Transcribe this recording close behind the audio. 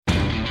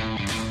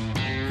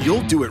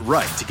You'll do it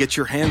right to get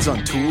your hands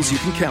on tools you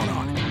can count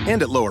on,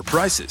 and at lower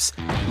prices.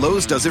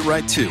 Lowe's does it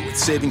right too with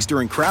savings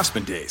during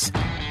Craftsman Days.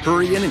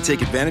 Hurry in and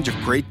take advantage of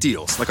great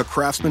deals like a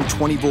Craftsman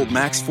 20-volt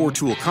Max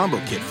 4-tool combo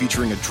kit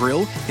featuring a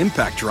drill,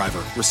 impact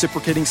driver,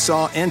 reciprocating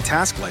saw, and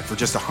task light for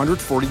just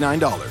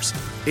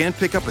 $149. And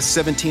pick up a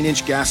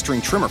 17-inch gas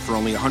string trimmer for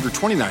only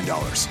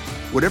 $129.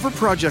 Whatever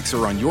projects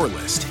are on your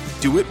list,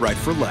 do it right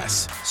for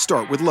less.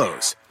 Start with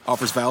Lowe's.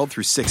 Offers valid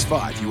through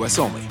 6/5 U.S.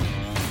 only.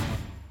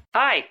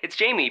 Hi, it's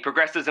Jamie,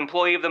 Progressive's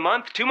Employee of the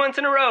Month, 2 months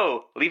in a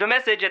row. Leave a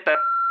message at the...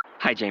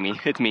 Hi, Jamie.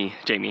 It's me,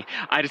 Jamie.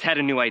 I just had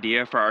a new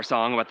idea for our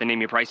song about the Name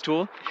Your Price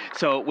tool.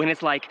 So when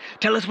it's like,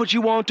 tell us what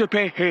you want to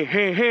pay, hey,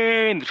 hey,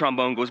 hey, and the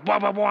trombone goes, blah,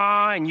 blah,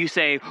 blah, and you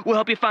say, we'll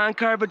help you find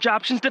coverage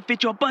options to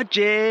fit your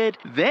budget.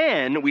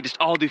 Then we just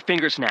all do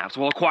finger snaps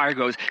while a choir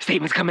goes,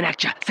 savings coming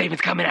at ya,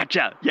 savings coming at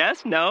ya.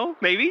 Yes? No?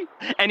 Maybe?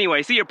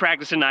 Anyway, see you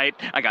practice tonight.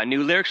 I got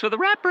new lyrics for the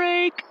rap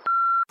break.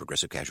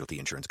 Progressive Casualty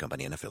Insurance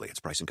Company and Affiliates.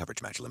 Price and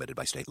coverage match limited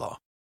by state law.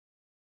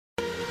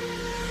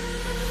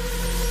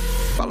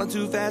 Falling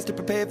too fast to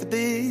prepare for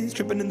this.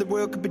 Tripping in the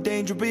world could be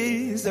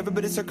dangerous.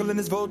 Everybody circling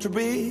as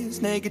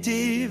vultures.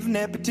 Negative,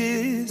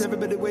 nepotist.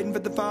 Everybody waiting for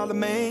the fall of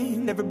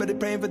man. Everybody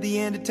praying for the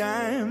end of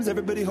times.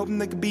 Everybody hoping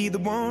they could be the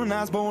one.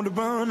 I was born to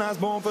run, I was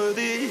born for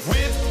this.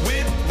 Whip,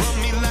 whip,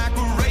 run me like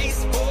a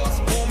racehorse.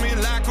 Pull me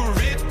like a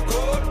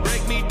ripcord.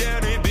 Break me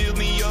down and build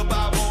me up.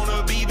 I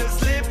wanna be the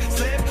slip,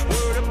 slip.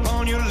 Word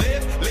upon your lip.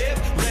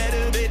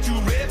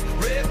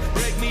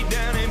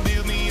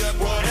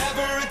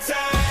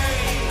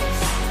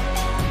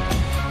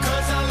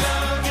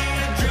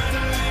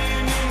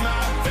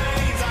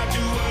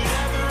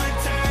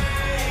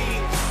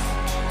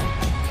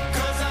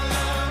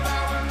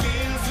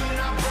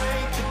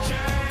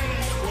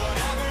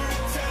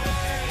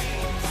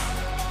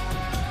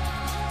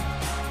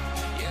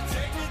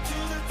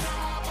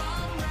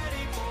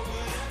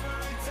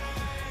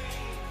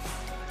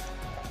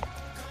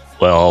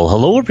 Well,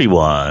 hello,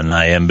 everyone.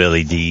 I am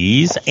Billy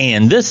Dees,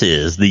 and this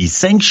is the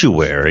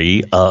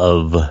Sanctuary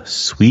of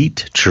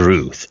Sweet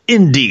Truth.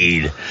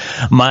 Indeed.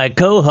 My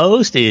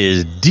co-host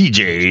is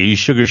DJ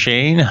Sugar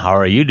Shane. How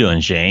are you doing,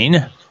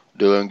 Shane?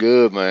 Doing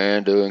good,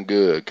 man. Doing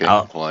good.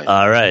 Can't complain.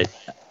 All right.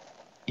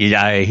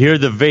 Yeah, I hear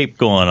the vape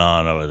going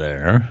on over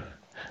there.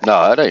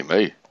 No, that ain't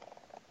me.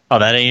 Oh,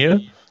 that ain't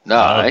you? No,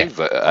 okay.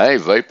 I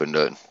ain't vaping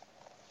nothing.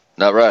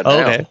 Not right now.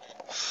 Okay.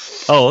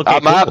 Oh, okay. I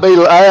might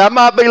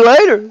be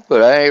later,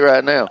 but I ain't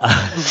right now.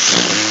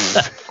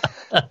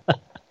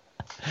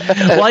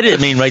 Well, I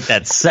didn't mean right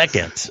that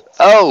second.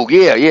 Oh,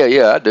 yeah.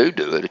 I do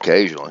it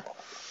occasionally.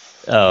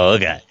 Oh,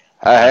 okay.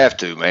 I have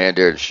to, man,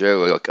 during the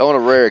show. On a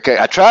rare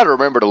occasion, I try to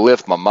remember to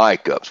lift my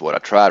mic up. Is what I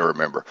try to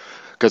remember,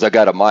 because I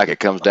got a mic that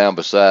comes down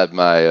beside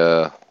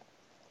my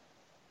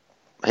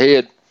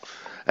head,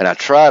 and I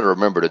try to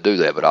remember to do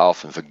that, but I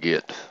often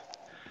forget.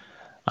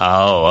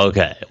 Oh,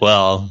 okay.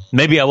 Well,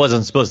 maybe I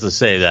wasn't supposed to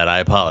say that. I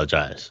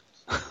apologize.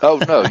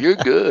 Oh, no, you're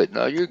good.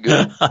 No, you're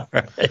good. All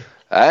right.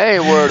 I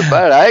ain't worried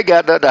about it. I ain't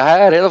got nothing to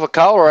hide. Hell, if a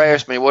caller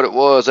asked me what it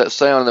was, that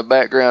sound in the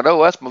background,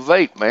 oh, that's my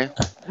vape, man.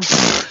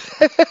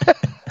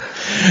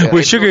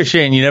 With Sugar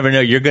Shane, you never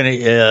know. You're going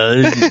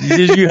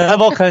to, you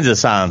have all kinds of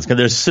sounds.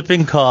 There's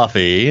sipping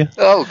coffee.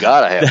 Oh,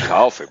 God, I have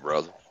coffee,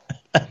 brother.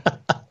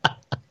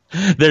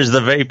 There's the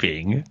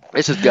vaping.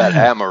 This has got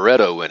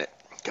amaretto in it.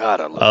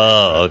 God, I love it.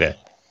 Oh, okay.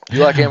 You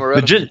like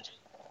amaretto?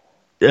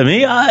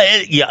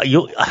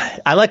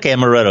 I like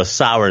amaretto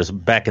sours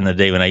back in the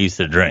day when I used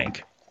to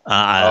drink.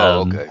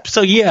 Okay.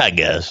 So, yeah, I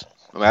guess.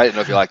 I didn't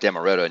know if you liked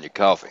amaretto in your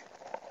coffee.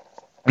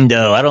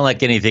 No, I don't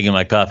like anything in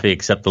my coffee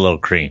except a little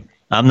cream.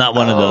 I'm not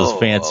one of those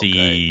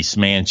fancy,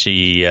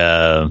 smanchy...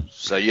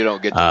 so you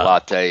don't get the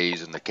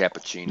lattes and the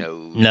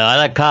cappuccinos? No, I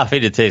like coffee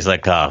that tastes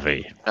like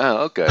coffee.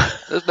 Oh, okay.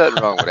 There's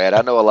nothing wrong with that.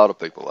 I know a lot of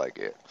people like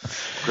it.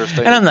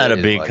 And I'm not a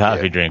big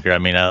coffee drinker. I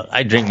mean,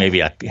 I drink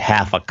maybe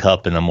half a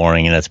cup in the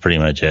morning, and that's pretty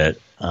much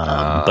it.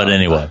 But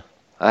anyway.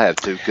 I have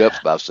 2 cups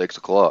by 6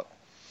 o'clock.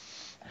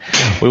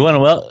 We want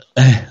to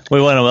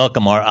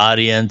welcome our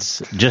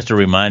audience. Just a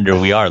reminder,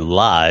 we are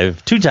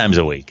live 2 times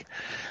a week.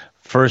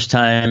 First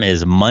time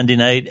is Monday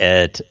night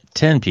at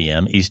 10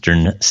 p.m.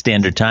 Eastern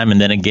Standard Time,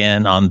 and then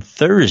again on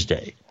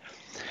Thursday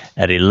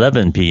at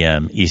 11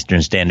 p.m.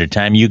 Eastern Standard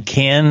Time. You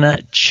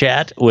can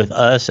chat with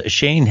us.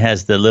 Shane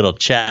has the little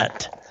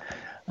chat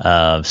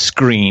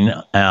screen.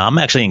 I'm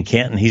actually in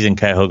Canton. He's in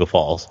Cuyahoga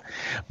Falls.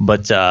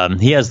 But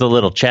he has the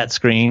little chat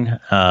screen.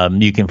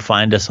 You can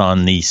find us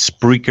on the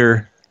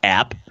Spreaker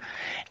app.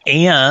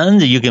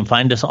 And you can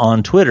find us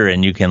on Twitter,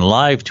 and you can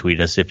live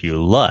tweet us if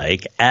you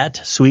like at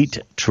Sweet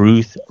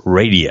Truth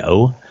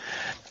Radio.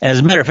 As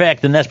a matter of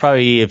fact, and that's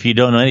probably, if you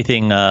don't know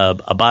anything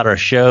about our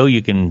show,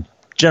 you can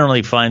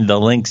generally find the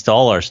links to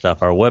all our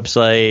stuff, our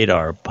website,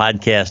 our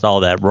podcast, all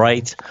that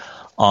right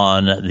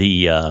on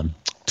the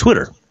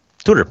Twitter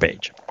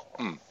page.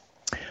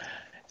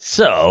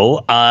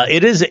 So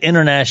it is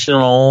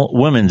International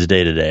Women's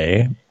Day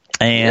today,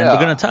 and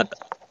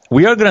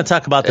we are going to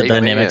talk about the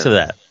dynamics of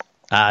that.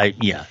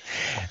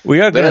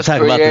 We are going to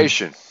talk about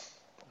creation.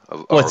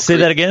 Say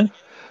that again?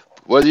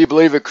 Whether you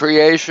believe in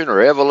creation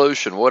or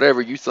evolution,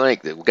 whatever you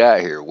think that we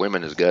got here,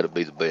 women has got to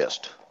be the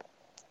best.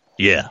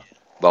 Yeah.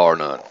 Bar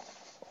none.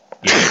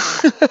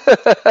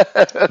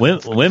 Yeah.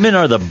 Women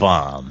are the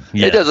bomb.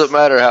 Yes. It doesn't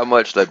matter how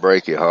much they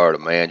break your heart. A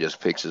man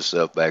just picks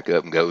himself back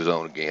up and goes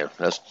on again.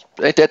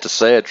 Ain't that the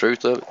sad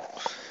truth of it?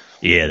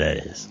 Yeah, that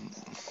is.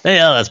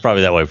 Yeah, that's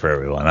probably that way for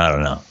everyone. I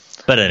don't know.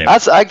 But anyway.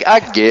 I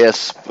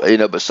guess,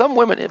 but some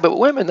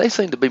women, they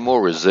seem to be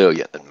more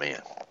resilient than men.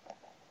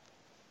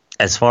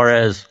 As far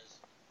as?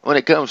 When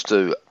it comes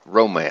to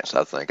romance,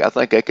 I think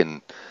they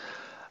can.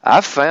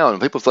 I've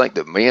found people think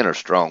that men are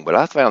strong, but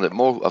I found that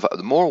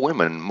more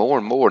women, more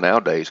and more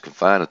nowadays, can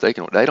find that they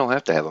don't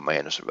have to have a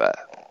man to survive.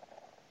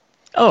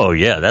 Oh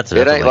yeah, that's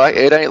it. Ain't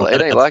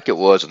like it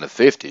was in the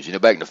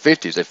 50s. Back in the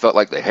 50s, they felt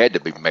like they had to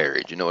be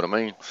married. You know what I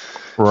mean?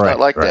 It's not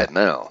like that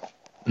now.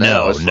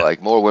 Now it's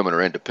like more women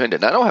are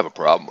independent. And I don't have a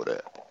problem with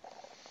that.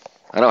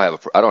 I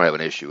don't have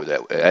an issue with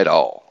that at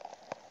all.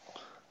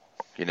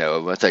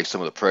 I take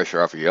some of the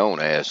pressure off of your own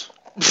ass.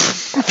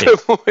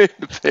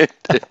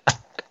 Independent.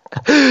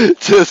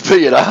 Just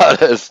being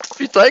honest. If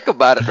you think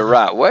about it the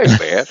right way,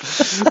 man,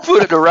 put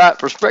it in the right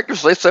perspective,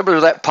 say something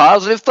of that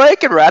positive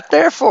thinking right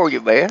there for you,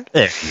 man.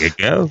 There you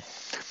go.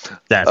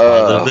 That's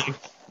positive.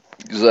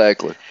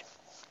 Exactly.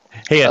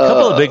 Hey, a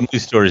couple of big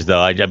news stories,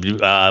 though.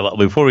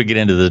 Before we get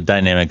into the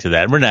dynamics of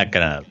that, we're not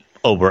going to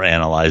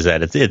overanalyze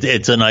that.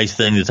 It's a nice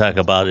thing to talk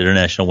about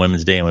International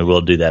Women's Day, and we will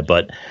do that.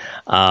 But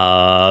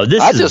I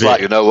just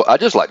like to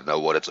know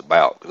what it's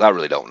about because I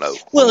really don't know.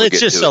 Well, it's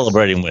just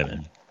celebrating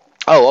women.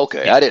 Oh,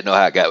 okay. I didn't know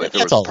how it got. If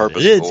there was a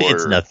purpose for it.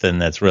 It's nothing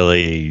that's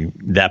really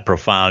that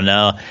profound.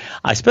 Now,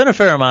 I spent a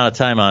fair amount of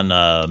time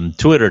on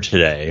Twitter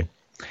today,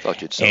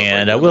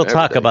 and I will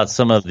talk about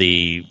some of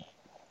the.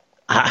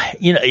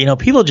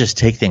 People just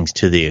take things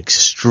to the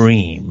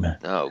extreme.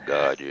 Oh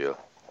God, yeah.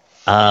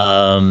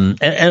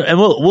 And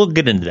we'll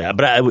get into that.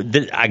 But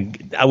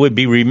I would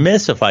be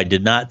remiss if I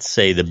did not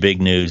say the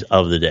big news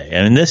of the day.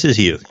 I mean, this is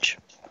huge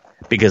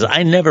because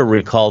I never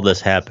recall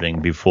this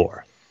happening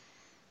before.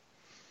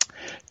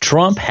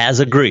 Trump has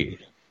agreed.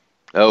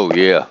 Oh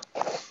yeah.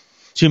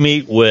 To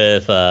meet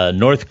with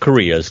North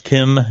Korea's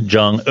Kim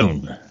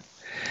Jong-un.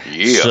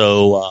 Yeah.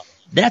 So.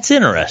 That's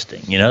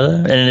interesting,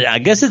 and I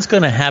guess it's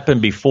going to happen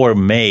before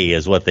May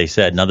is what they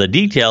said. Now, the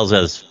details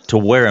as to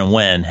where and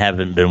when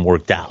haven't been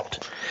worked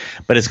out,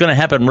 but it's going to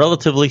happen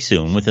relatively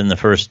soon within the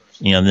first,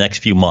 the next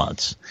few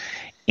months.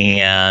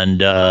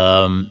 And,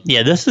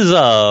 this is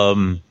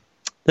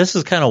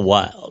kind of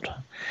wild.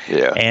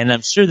 Yeah. And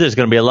I'm sure there's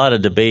going to be a lot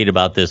of debate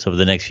about this over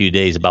the next few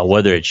days about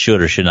whether it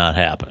should or should not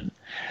happen.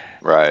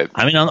 Right.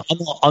 I mean,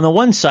 on the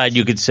one side,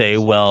 you could say,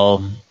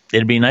 well,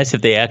 it'd be nice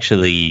if they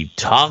actually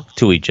talk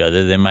to each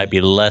other. They might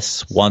be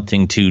less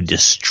wanting to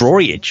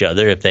destroy each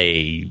other if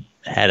they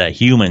had a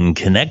human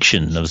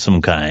connection of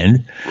some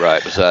kind.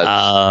 Right,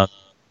 besides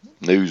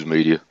news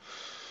media.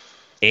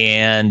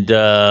 And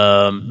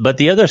but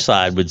the other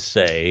side would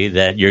say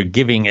that you're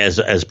giving,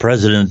 as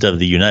president of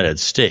the United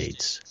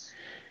States,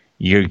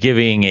 you're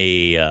giving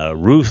a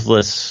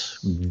ruthless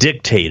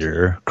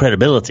dictator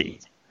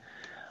credibility.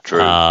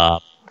 True.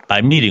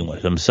 By meeting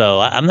with him.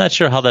 So I'm not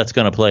sure how that's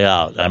going to play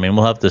out. I mean,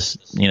 we'll have to,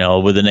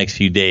 over the next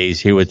few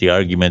days, hear what the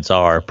arguments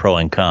are, pro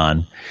and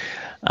con.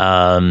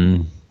 I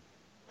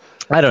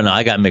don't know.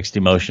 I got mixed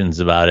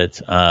emotions about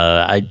it.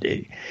 And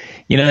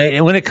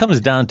when it comes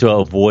down to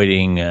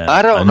avoiding...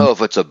 I don't know if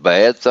it's a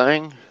bad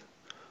thing,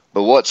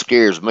 but what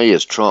scares me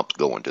is Trump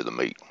going to the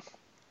meeting.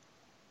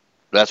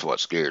 That's what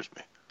scares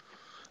me.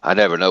 I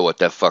never know what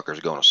that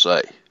fucker's going to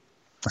say.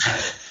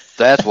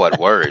 That's what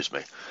worries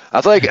me. I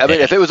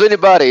mean, if it was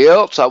anybody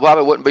else, I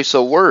probably wouldn't be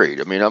so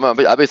worried. I mean,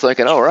 I'd be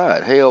thinking, all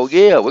right, hell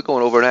yeah, we're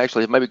going over and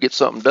actually maybe get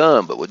something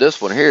done. But with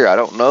this one here, I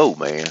don't know,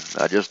 man.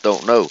 I just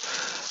don't know.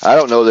 I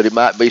don't know that he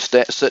might be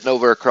sitting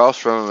over across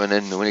from him, and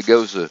then when he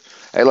goes to,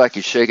 like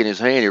he's shaking his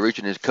hand, he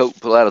reaches in his coat,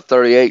 pull out a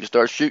 .38 and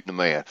starts shooting the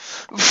man.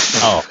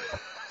 Oh.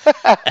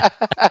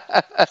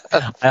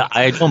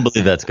 I don't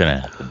believe that's going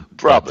to happen.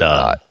 Probably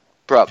not.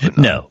 Probably not.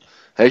 No.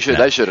 They should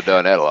have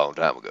done that a long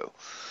time ago.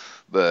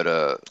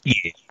 But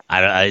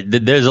yeah,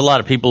 there's a lot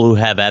of people who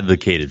have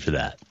advocated for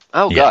that.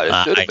 Oh God,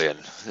 it should have been.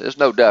 There's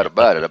no doubt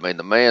about it. I mean,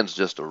 the man's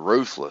just a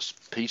ruthless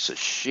piece of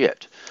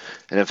shit.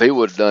 And if he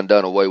would have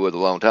done away with it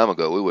a long time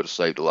ago, we would have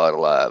saved a lot of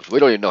lives. We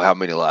don't even know how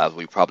many lives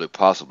we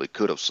possibly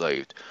could have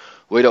saved.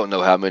 We don't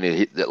know how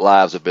many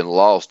lives have been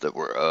lost that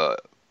were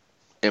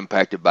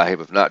impacted by him,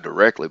 if not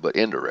directly, but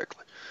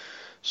indirectly.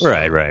 So,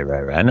 right.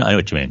 I know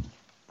what you mean.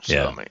 So,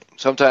 yeah. I mean,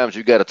 sometimes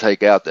you got to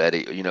take out that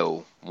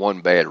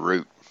one bad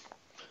route.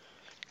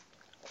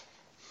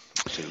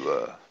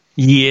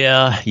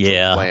 Yeah.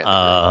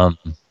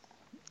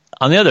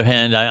 On the other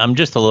hand, I'm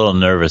just a little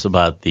nervous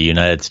about the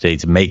United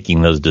States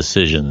making those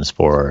decisions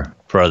for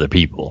other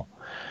people.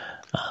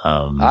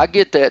 I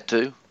get that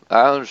too.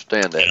 I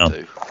understand that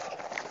too.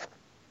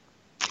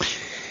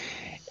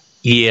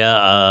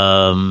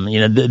 Yeah,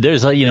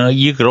 there's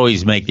you could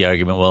always make the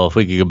argument, well, if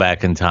we could go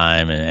back in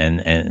time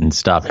and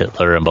stop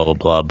Hitler and blah blah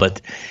blah,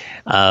 but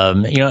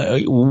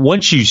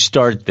once you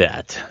start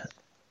that,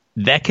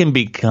 that can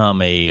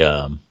become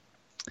a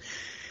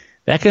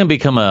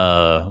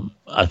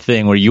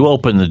thing where you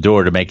open the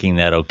door to making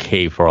that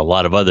okay for a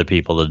lot of other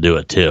people to do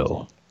it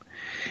too,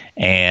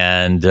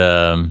 and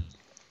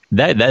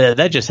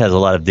that just has a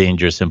lot of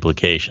dangerous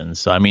implications.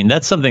 So I mean,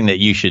 that's something that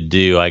you should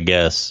do, I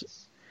guess,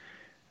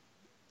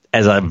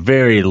 as a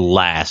very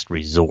last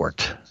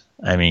resort.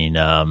 I mean,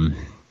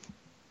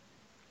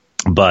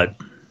 but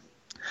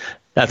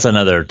that's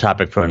another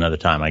topic for another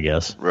time, I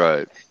guess.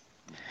 Right.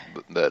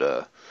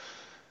 But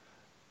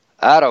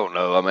I don't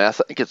know. I mean, I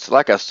think it's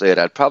like I said,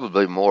 I'd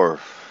probably more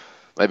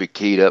maybe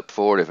keyed up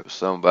for it if it was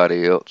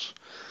somebody else.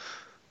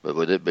 But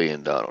with it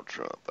being Donald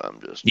Trump, I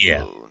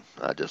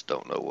just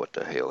don't know what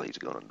the hell he's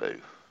going to do.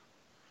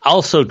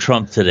 Also,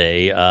 Trump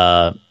today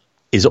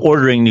is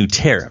ordering new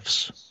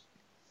tariffs.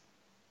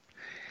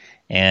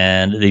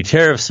 And the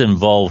tariffs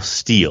involve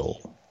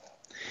steel.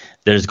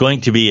 There's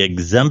going to be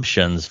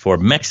exemptions for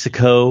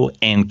Mexico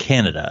and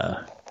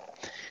Canada.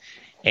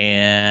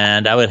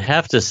 And I would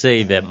have to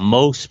say that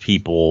most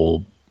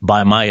people,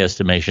 by my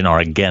estimation, are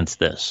against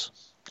this.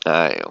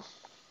 I am.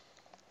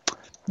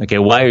 Okay,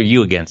 why are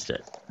you against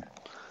it?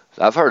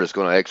 I've heard it's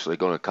going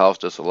to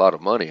cost us a lot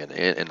of money in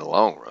the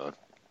long run.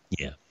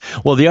 Yeah.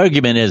 Well, the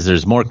argument is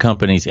there's more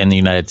companies in the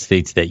United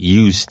States that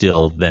use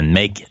steel than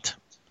make it.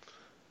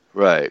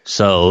 Right.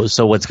 So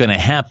what's going to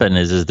happen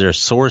is their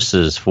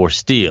sources for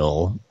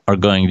steel are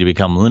going to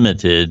become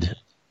limited,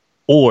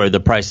 or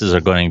the prices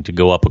are going to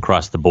go up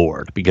across the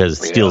board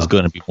because steel is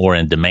going to be more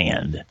in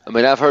demand. I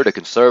mean, I've heard the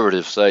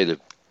conservatives say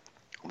that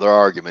their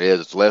argument is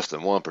it's less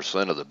than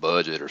 1% of the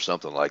budget or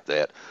something like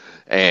that,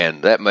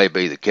 and that may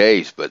be the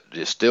case, but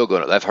it's still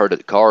going to. I've heard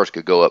that cars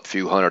could go up a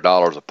few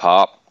 $100s a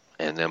pop,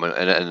 and then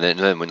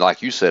when,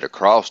 like you said,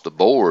 across the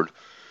board,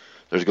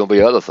 there's going to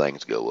be other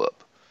things go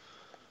up.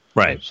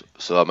 Right.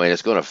 So I mean,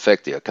 it's going to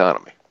affect the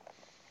economy.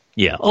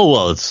 Yeah. Oh,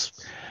 well,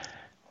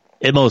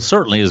 it most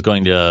certainly is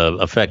going to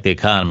affect the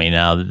economy.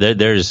 Now,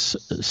 there's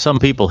some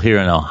people here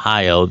in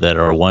Ohio that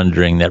are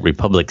wondering that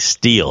Republic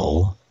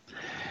Steel,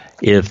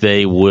 if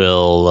they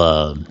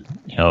will,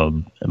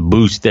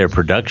 boost their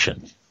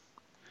production.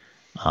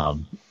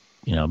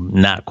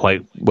 Not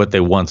quite what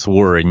they once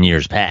were in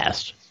years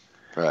past.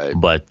 Right.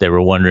 But they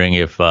were wondering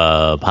if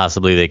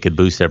possibly they could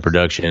boost their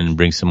production and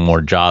bring some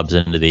more jobs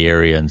into the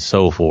area and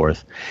so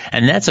forth.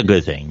 And that's a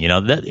good thing.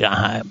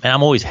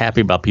 I'm always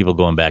happy about people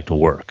going back to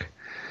work.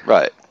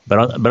 Right.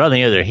 But on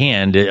the other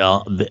hand,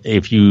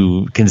 if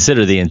you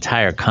consider the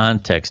entire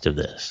context of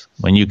this,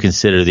 when you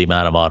consider the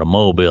amount of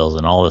automobiles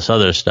and all this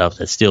other stuff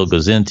that steel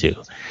goes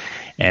into,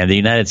 and the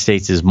United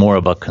States is more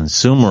of a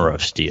consumer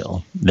of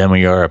steel than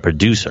we are a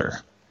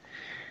producer,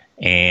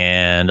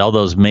 and all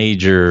those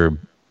major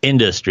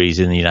industries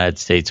in the United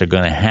States are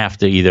going to have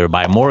to either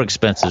buy more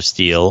expensive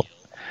steel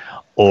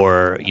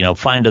or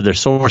find other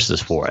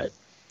sources for it,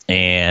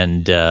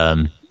 and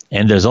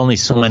there's only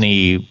so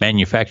many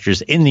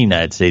manufacturers in the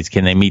United States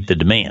can they meet the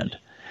demand.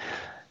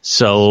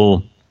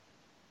 So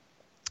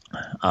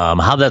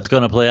how that's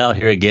going to play out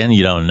here again,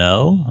 you don't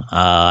know.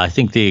 I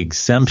think the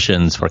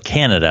exemptions for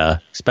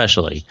Canada,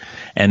 especially,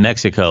 and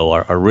Mexico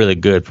are really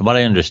good. From what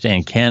I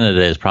understand,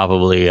 Canada is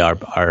probably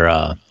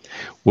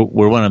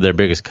we're one of their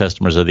biggest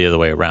customers, or the other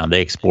way around.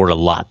 They export a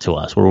lot to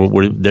us.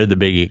 They're the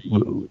big.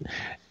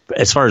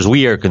 As far as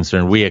we are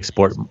concerned, we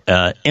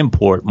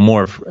import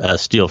more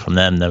steel from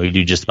them than we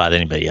do just about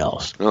anybody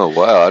else. Oh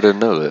wow, I didn't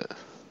know that.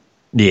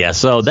 Yeah,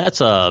 so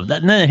that's and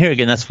then here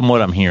again, that's from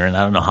what I'm hearing.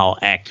 I don't know how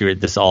accurate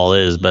this all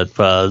is, but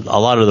a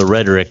lot of the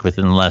rhetoric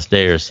within the last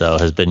day or so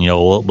has been,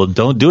 well,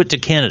 don't do it to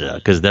Canada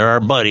because they're our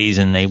buddies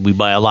and we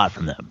buy a lot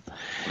from them.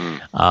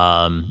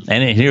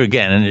 And here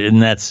again,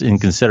 and that's in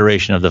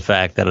consideration of the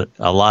fact that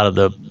a lot of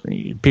the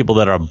people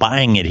that are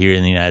buying it here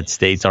in the United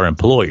States are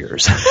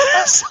employers.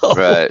 So,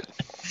 right.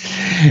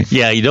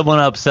 Yeah, you don't want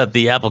to upset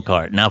the apple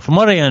cart. Now, from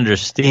what I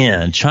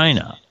understand,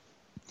 China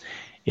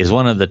is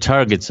one of the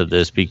targets of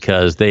this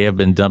because they have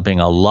been dumping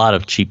a lot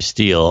of cheap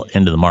steel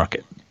into the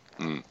market.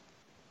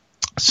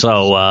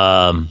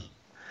 So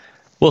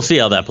we'll see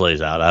how that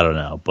plays out. I don't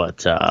know.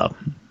 But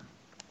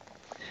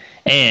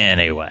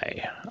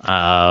anyway.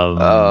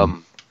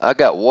 I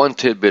got one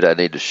tidbit I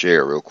need to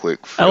share real quick.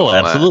 Oh,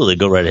 absolutely.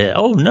 Go right ahead.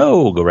 Oh,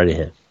 no. Go right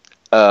ahead.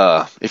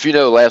 If you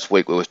know, last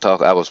week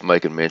I was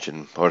making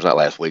mention, or it's not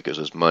last week, it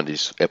was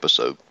Monday's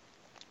episode.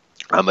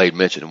 I made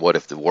mention, what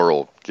if the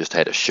world just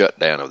had a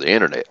shutdown of the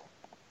internet?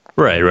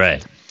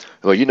 Right.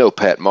 Well, you know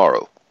Pat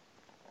Morrow,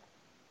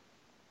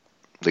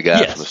 the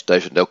guy from the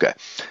station. Okay.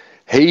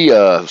 He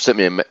sent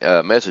me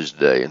a message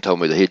today and told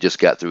me that he just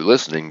got through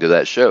listening to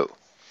that show.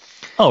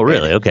 Oh,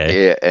 really?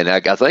 Okay. Yeah, and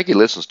I think he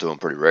listens to them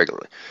pretty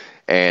regularly.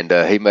 And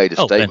he made a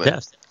statement.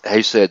 Fantastic.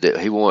 He said that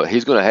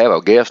he's going to have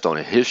a guest on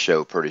his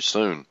show pretty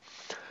soon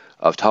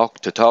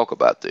to talk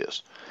about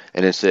this.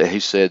 And he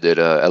said that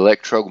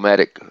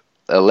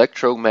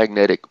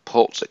electromagnetic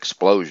pulse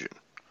explosion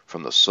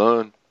from the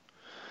sun.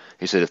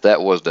 He said if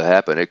that was to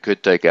happen, it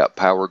could take out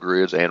power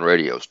grids and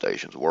radio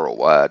stations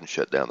worldwide and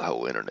shut down the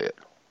whole internet.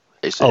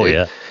 He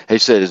said, He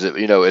said, "Is it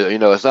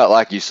it's not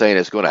like you saying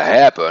it's going to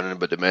happen,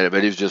 but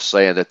he was just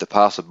saying that the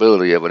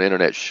possibility of an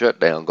internet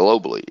shutdown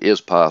globally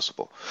is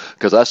possible."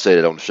 Because I said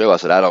it on the show. I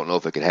said I don't know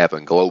if it could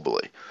happen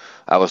globally.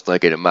 I was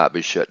thinking it might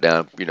be shut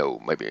down,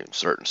 maybe in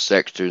certain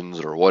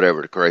sections or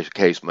whatever the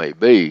case may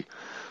be,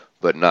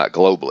 but not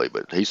globally.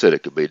 But he said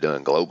it could be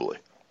done globally.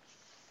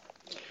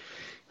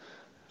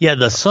 Yeah,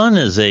 the sun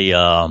is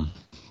a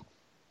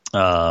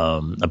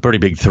pretty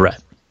big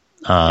threat.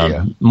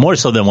 More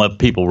so than what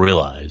people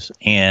realize.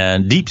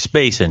 And deep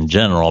space in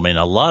general, I mean,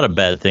 a lot of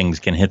bad things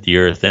can hit the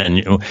Earth.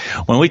 And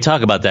when we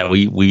talk about that,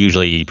 we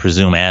usually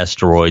presume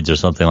asteroids or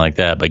something like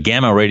that. But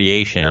gamma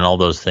radiation and all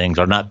those things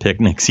are not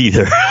picnics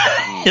either.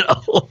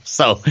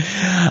 So,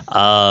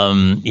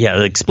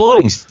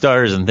 exploding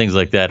stars and things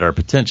like that are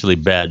potentially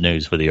bad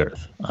news for the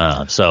Earth.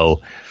 Were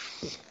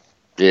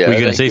you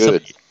going to say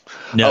something?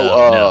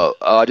 No.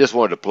 I just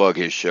wanted to plug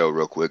his show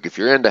real quick. If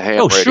you're into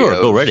ham radio. Sure.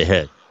 Go right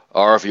ahead.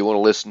 Or if you want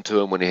to listen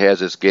to him when he has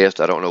his guest,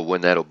 I don't know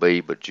when that'll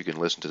be, but you can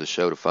listen to the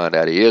show to find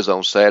out. He is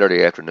on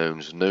Saturday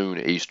afternoons, noon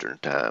Eastern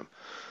time,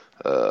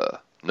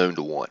 noon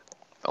to 1,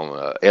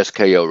 on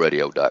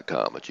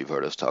SKORadio.com that you've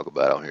heard us talk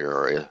about on here,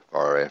 or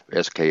our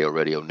SKO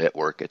Radio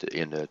Network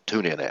in the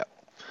TuneIn app.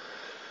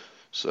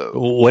 So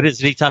what is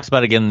it he talks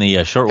about again? The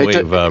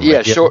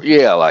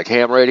shortwave? Like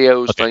ham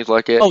radios, things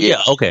like that.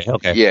 Okay.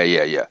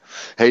 Yeah.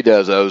 He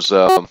does those.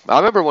 I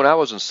remember when I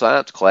was in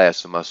science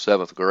class in my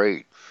 7th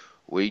grade.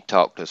 We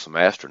talked to some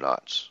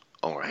astronauts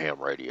on our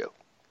ham radio.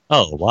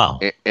 Oh,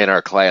 wow! In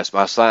our class,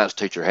 my science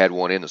teacher had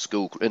one in the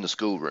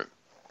schoolroom.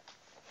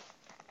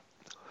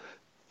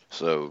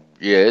 So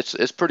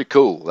it's pretty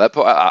cool. That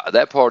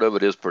part of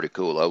it is pretty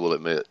cool, I will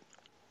admit.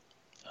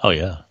 Oh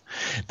yeah,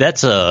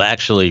 that's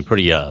actually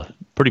pretty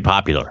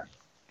popular.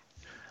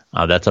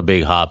 That's a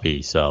big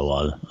hobby.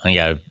 So I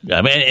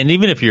mean, and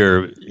even if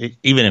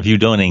you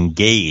don't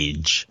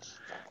engage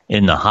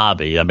in the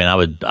hobby, I mean, I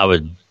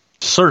would.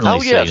 Certainly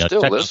say,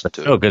 still check listen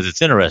to it because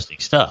it's interesting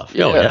stuff.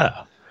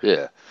 Yeah. Hell,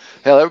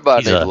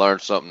 everybody needs to learn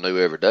something new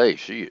every day.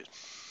 Shit.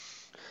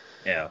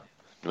 Yeah.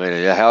 I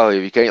mean, how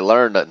you can't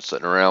learn nothing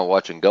sitting around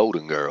watching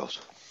Golden Girls.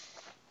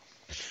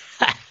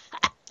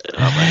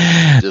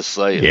 Just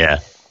saying. Yeah.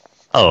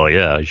 Oh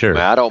yeah, sure. I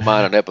mean, I don't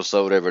mind an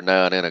episode every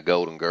now and then of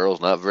Golden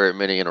Girls. Not very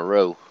many in a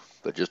row,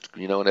 but just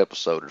an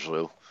episode or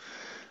so.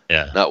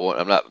 Yeah.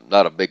 I'm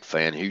not a big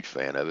fan, huge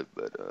fan of it,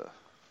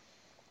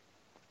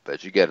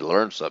 but you got to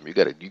learn something. You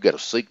got to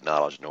seek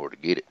knowledge in order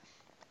to get it.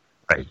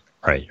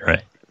 Right.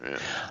 Yeah.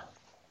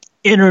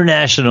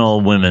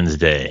 International Women's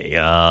Day.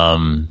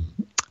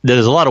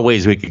 There's a lot of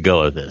ways we could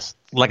go with this.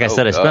 Like I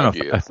said, I spent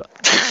a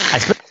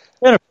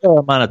fair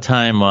amount of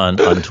time on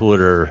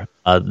Twitter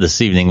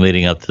this evening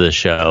leading up to the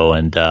show,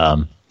 and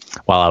while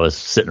I was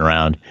sitting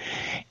around,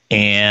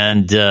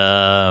 and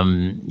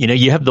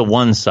you have the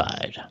one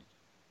side.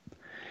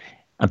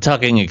 I'm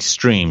talking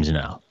extremes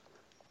now.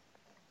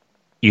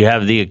 You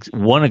have the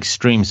one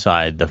extreme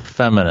side, the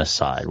feminist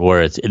side,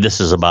 where this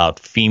is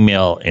about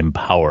female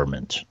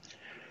empowerment,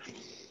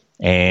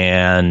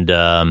 and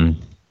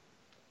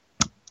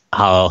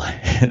how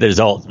there's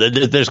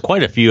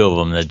quite a few of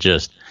them that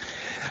just.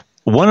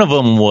 One of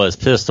them was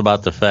pissed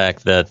about the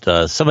fact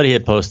that somebody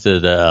had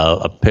posted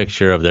a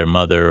picture of their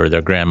mother or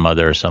their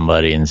grandmother or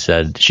somebody and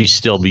said she's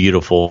still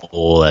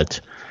beautiful at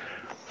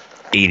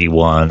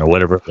 81 or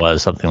whatever it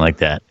was, something like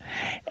that,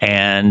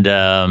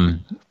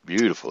 and.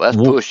 Beautiful. That's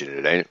pushing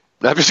it, ain't it?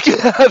 I'm just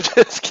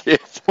kidding.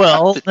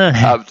 Well,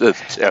 I'm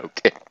just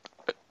joking.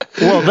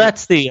 Well,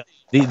 that's the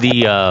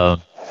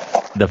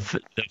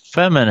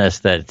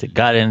feminist that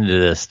got into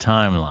this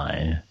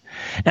timeline,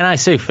 and I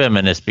say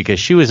feminist because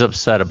she was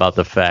upset about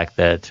the fact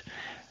that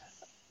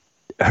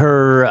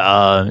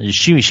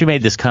she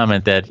made this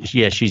comment that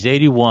she's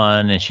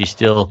 81 and she's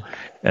still,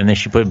 and then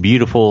she put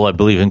beautiful, I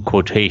believe, in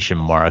quotation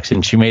marks,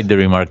 and she made the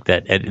remark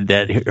that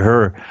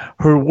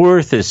her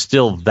worth is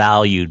still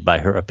valued by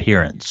her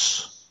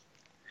appearance,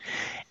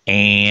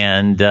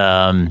 and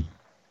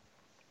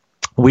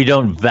we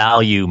don't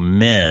value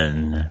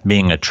men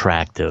being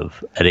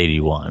attractive at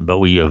 81, but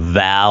we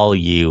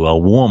value a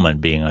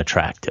woman being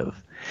attractive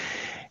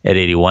at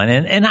 81,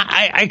 and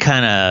I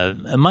kind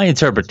of, my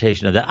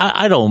interpretation of that,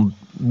 I don't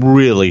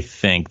really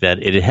think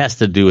that it has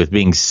to do with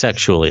being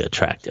sexually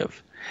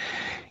attractive.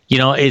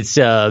 It's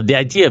the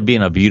idea of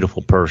being a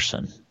beautiful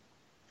person,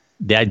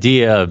 the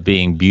idea of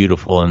being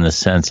beautiful in the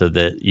sense of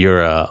that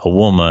you're a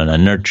woman, a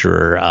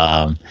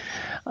nurturer,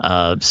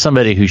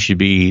 somebody who should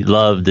be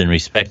loved and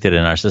respected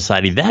in our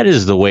society. That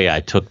is the way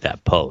I took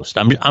that post.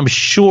 I'm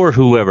sure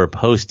whoever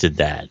posted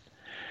that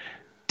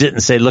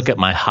didn't say, "Look at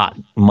my hot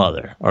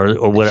mother,"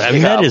 or whatever. I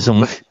mean, that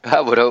isn't.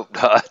 I would hope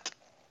not.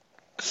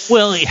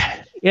 Well,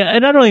 yeah,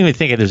 and I don't even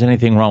think there's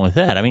anything wrong with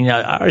that. I mean,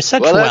 our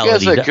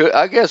sexuality. Well,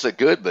 I guess it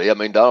could be. I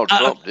mean, Donald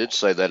Trump did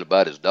say that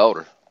about his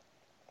daughter.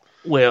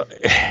 Well,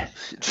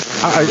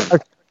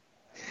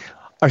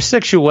 our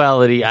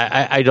sexuality,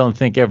 I don't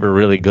think ever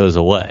really goes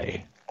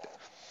away.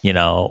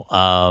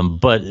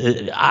 But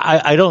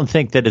I don't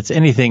think that it's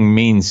anything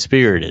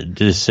mean-spirited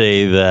to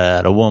say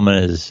that a woman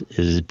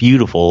is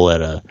beautiful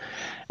at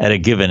at a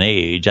given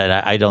age.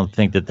 I don't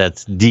think that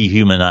that's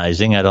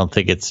dehumanizing. I don't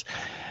think it's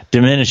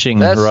diminishing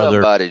That's her other.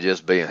 somebody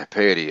just being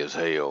petty as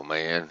hell,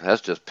 man.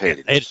 That's just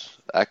pettiness.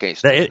 I can't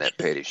stand that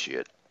petty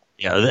shit.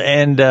 Yeah,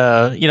 and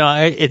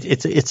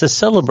it's a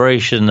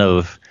celebration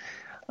of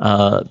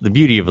the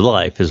beauty of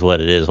life, is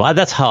what it is. Well,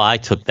 that's how I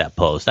took that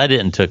post. I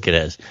didn't took it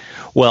as,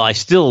 well, I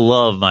still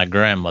love my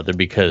grandmother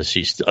because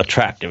she's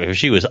attractive. If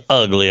she was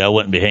ugly, I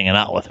wouldn't be hanging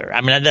out with her. I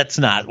mean, that's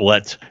not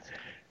what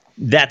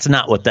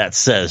that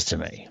says to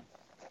me.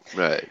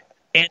 Right.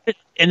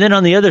 And then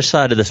on the other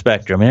side of the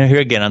spectrum, and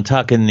here again, I'm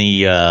talking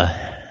the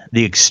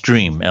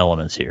extreme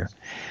elements here.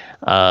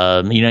 You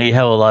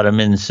have a lot of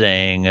men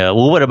saying,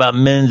 well, what about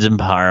Men's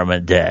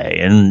Empowerment Day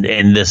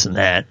and this and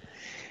that?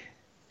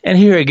 And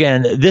here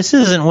again, this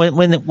isn't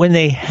when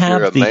they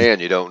have. If you're a man,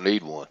 you don't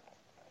need one.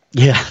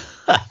 Yeah.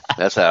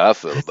 That's how I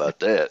feel about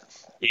that.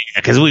 Yeah,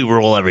 because we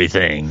rule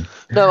everything.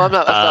 No, I'm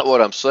not. That's not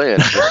what I'm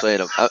saying. I'm just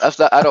saying.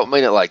 I don't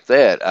mean it like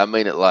that. I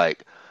mean it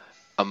like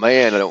a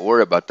man. I don't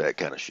worry about that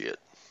kind of shit.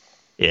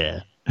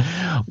 Yeah.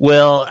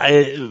 Well,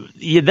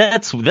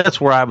 that's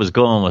where I was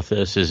going with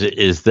this.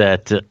 Is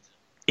that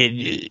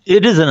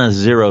it isn't a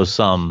zero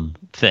sum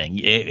thing.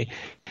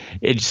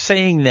 It's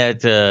saying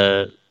that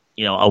a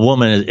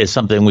woman is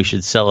something we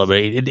should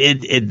celebrate.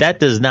 That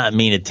does not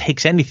mean it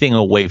takes anything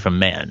away from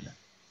men.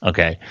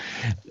 Okay,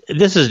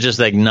 this is just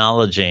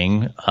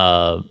acknowledging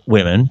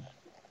women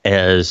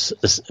as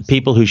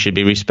people who should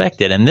be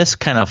respected, and this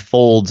kind of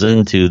folds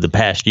into the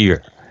past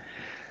year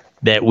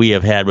that we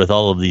have had with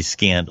all of these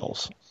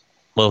scandals,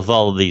 with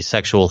all of these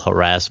sexual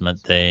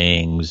harassment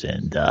things,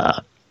 and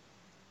the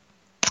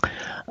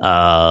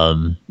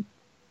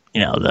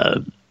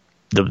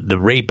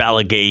rape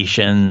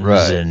allegations,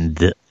 right,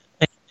 and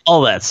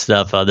all that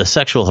stuff, the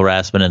sexual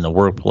harassment in the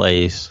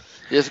workplace.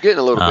 Yeah, it's getting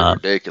a little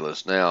bit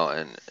ridiculous now,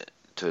 and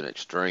to an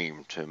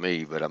extreme to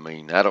me. But I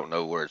mean, I don't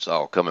know where it's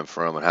all coming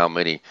from and how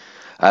many.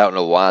 I don't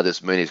know why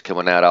this many is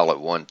coming out all at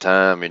one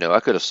time. I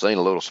could have seen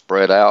a little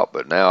spread out,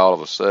 but now all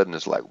of a sudden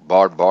it's like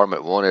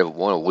bombardment, one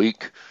a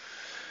week.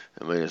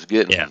 I mean, it's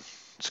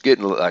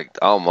getting like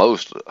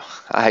almost.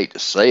 I hate to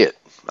say it.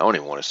 I don't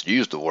even want to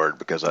use the word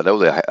because I know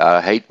that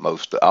I hate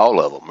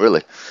all of them.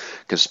 Really,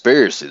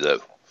 conspiracy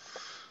though.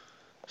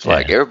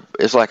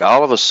 It's like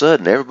all of a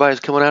sudden everybody's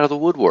coming out of the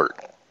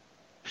woodwork.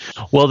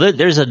 Well,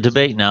 there's a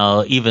debate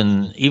now,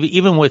 even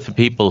with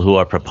people who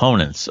are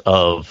proponents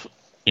of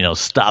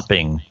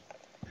stopping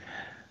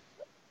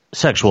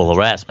sexual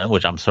harassment,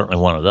 which I'm certainly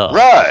one of those.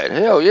 Right?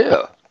 Hell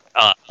yeah.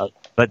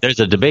 But there's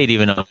a debate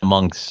even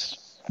amongst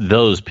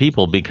those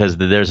people because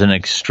there's an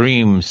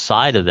extreme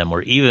side of them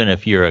where even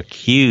if you're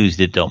accused,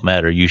 it don't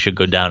matter. You should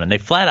go down, and they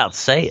flat out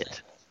say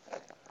it.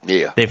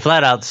 Yeah. They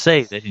flat out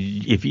say that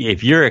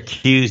if you're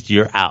accused,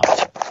 you're out.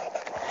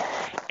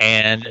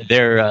 And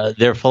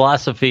their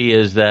philosophy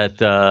is that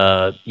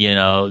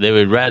they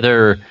would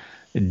rather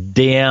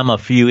damn a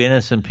few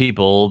innocent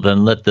people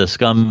than let the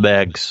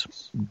scumbags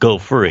go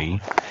free.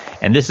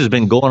 And this has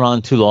been going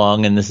on too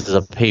long, and this is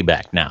a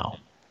payback now.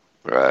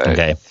 Right.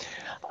 Okay.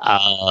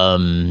 I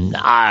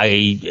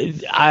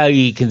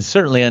can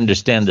certainly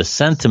understand the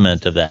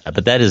sentiment of that,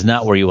 but that is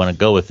not where you want to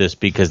go with this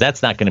because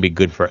that's not going to be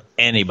good for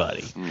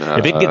anybody.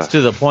 If it gets to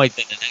the point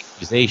that an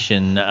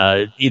accusation,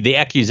 the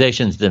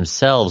accusations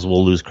themselves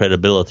will lose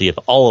credibility if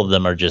all of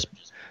them are just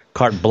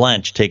carte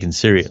blanche taken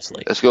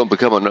seriously. It's going to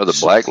become another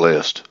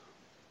blacklist.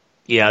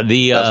 Yeah,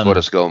 that's what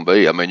it's going to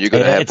be. I mean, you're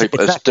going to have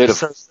people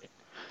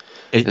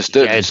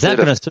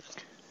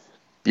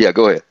Yeah,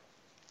 go ahead.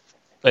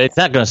 It's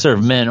not going to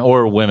serve men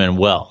or women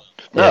well.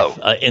 No,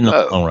 in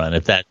the long run,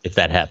 if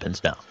that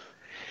happens now.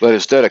 But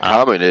instead of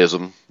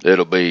communism,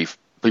 it'll be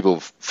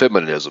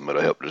feminism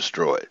that'll help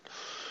destroy it.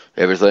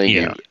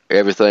 Everything,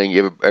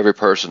 every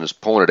person is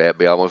pointed at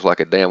be almost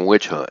like a damn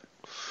witch hunt.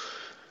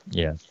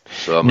 Yeah.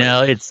 So I mean,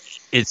 now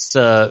it's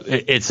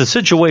a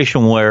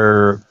situation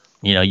where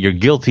you're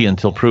guilty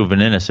until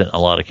proven innocent in a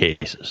lot of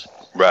cases.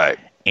 Right.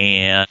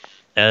 And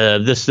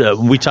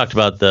we talked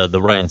about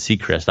the Ryan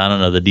Seacrest. I don't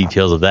know the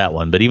details of that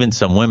one, but even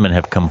some women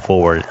have come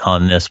forward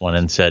on this one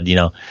and said,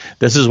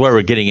 this is where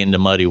we're getting into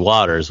muddy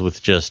waters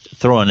with just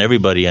throwing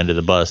everybody under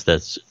the bus.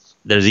 There's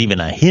even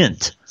a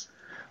hint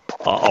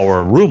or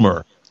a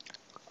rumor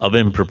of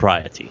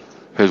impropriety.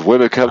 Has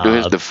women come to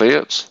his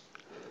defense?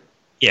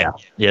 Yeah,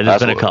 there's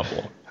been a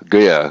couple.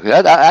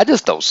 Yeah, I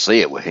just don't see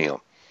it with him.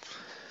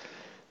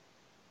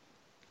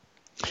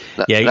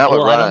 I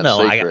don't know.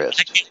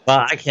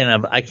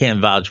 I can't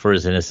vouch for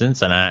his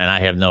innocence, and I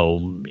have no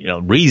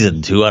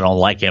reason to. I don't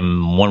like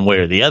him one way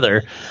or the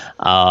other,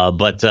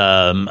 but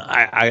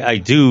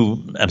I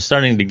do. I'm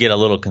starting to get a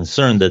little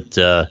concerned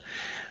that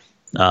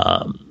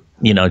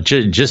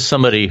just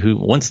somebody who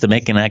wants to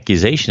make an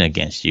accusation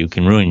against you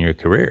can ruin your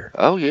career.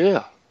 Oh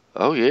yeah,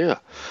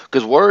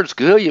 because words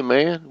kill you,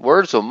 man.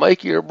 Words will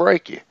make you or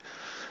break you.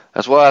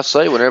 That's why I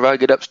say whenever I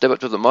step up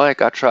to the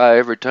mic, I try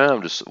every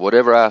time to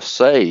whatever I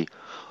say.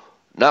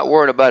 Not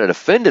worrying about it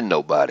offending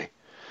nobody,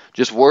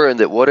 just worrying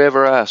that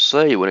whatever I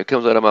say, when it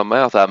comes out of my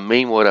mouth, I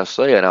mean what I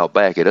say and I'll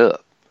back it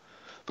up.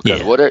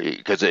 Because whatever,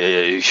 because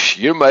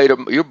you're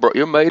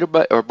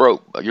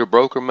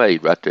broke or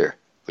made right there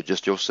with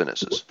just your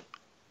sentences.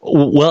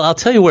 Well, I'll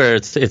tell you where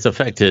it's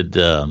affected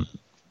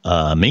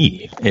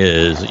me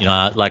is,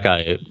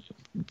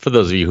 for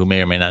those of you who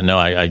may or may not know,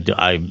 I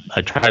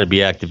try to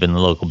be active in the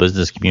local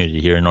business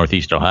community here in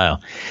Northeast Ohio,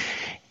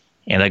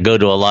 and I go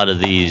to a lot of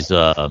these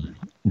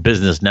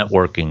business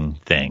networking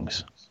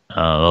things.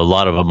 A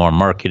lot of them are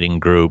marketing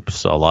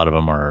groups. A lot of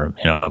them are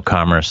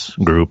commerce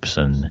groups,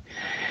 and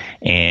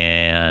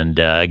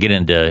get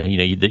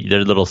into there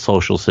are little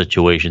social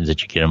situations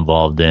that you get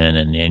involved in,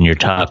 and you're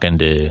talking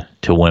to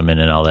women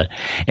and all that,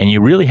 and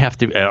you really have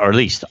to, or at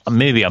least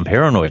maybe I'm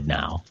paranoid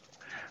now,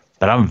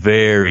 but I'm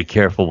very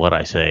careful what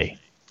I say.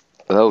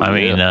 Oh, I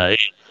mean,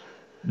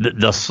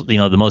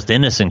 the most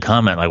innocent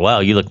comment like, "Wow,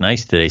 you look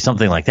nice today,"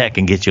 something like that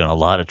can get you in a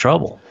lot of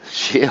trouble.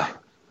 Yeah.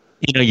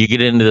 You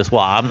get into this,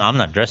 well, I'm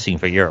not dressing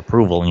for your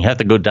approval, and you have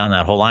to go down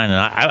that whole line. And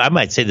I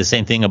might say the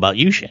same thing about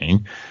you,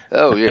 Shane.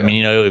 Oh, yeah. I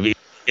mean,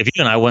 if you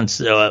and I once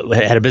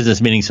had a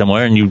business meeting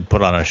somewhere and you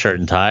put on a shirt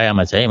and tie, I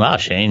might say, hey, wow,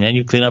 Shane, man,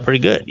 you clean up pretty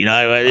good.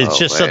 It's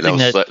just something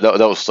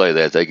don't say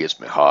that. That gets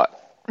me hot.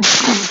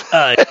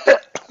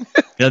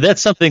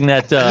 That's something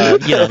that,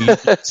 you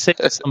say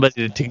to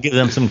somebody to give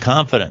them some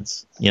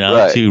confidence,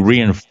 right. to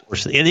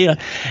reinforce it.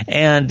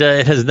 And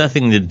it has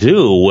nothing to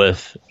do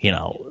with,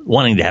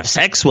 wanting to have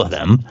sex with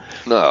them.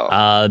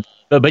 No.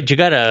 But you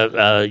got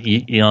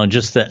to,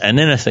 just an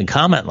innocent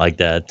comment like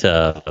that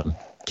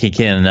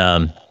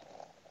can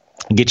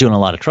get you in a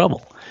lot of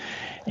trouble.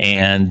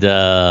 And,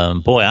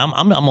 boy,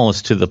 I'm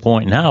almost to the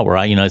point now where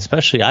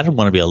especially I don't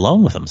want to be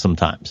alone with them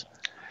sometimes.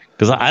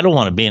 Because I don't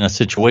want to be in a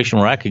situation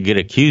where I could get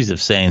accused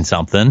of saying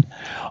something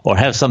or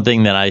have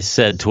something that I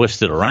said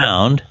twisted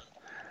around.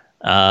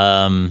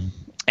 And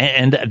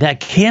that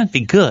can't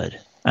be good.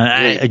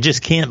 I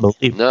just can't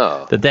believe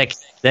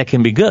that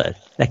can be good.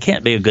 That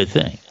can't be a good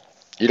thing.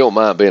 You don't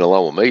mind being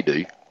alone with me, do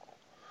you?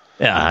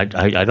 Yeah, I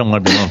don't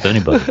want to be alone with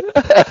anybody.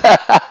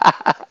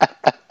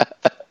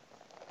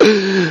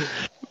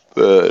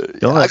 The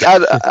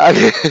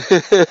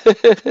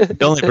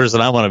only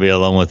person I want to be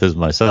alone with is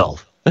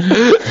myself. Because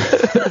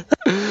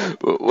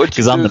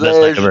I'm the best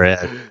I've ever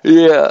had.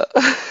 Yeah.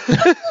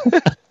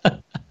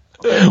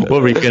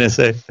 What were you gonna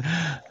say?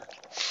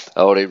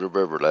 I don't even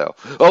remember now.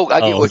 Oh,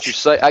 I get what you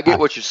say. I get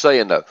what you're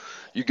saying though.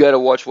 You got to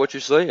watch what you're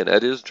saying.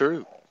 That is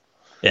true.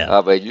 Yeah.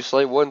 I mean, you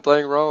say one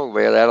thing wrong,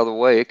 man, out of the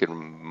way, it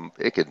can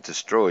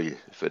destroy you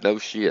if it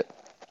knows shit.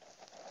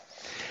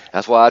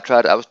 That's why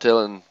I was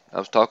talking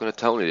to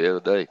Tony the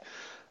other day.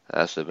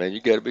 I said, man,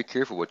 you got to be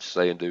careful what you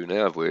say and do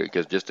now,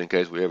 because just in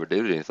case we ever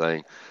do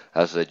anything.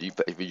 I said,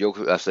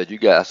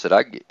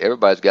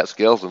 everybody's got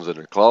skeletons in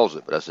their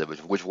closet, but I said, but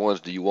which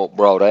ones do you want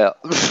brought out?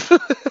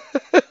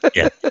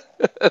 Yeah.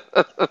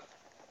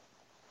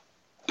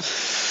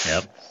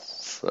 Yep.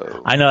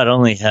 So I not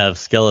only have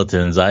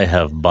skeletons, I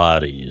have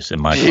bodies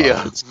in my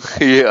closets.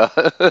 Yeah.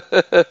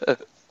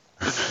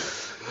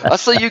 I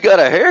see you got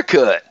a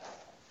haircut.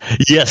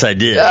 Yes, I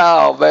did.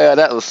 Oh man,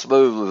 that was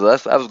smooth.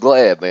 I was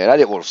glad, man. I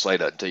didn't want to say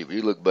that to you, but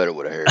you look better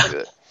with a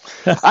haircut.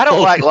 I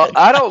don't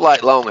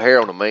like long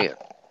hair on a man.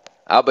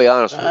 I'll be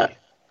honest with you.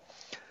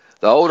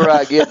 The older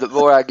I get, the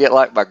more I get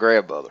like my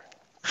grandmother.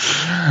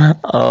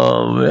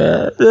 Oh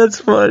man, that's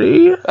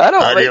funny. I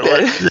didn't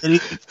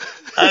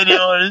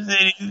want to say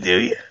anything to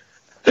you.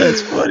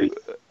 That's funny.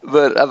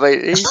 But I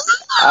mean,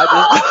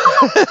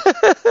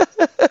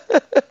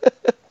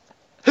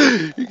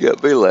 you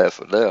got me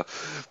laughing now.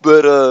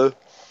 But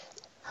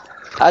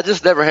I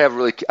just never have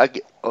really. I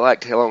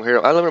liked long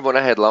hair. I remember when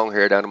I had long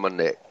hair down to my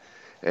neck,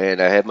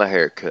 and I had my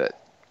hair cut.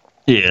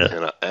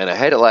 Yeah. And I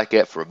had it like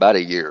that for about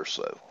a year or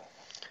so.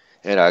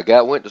 And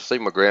I went to see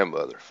my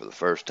grandmother for the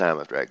first time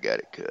after I got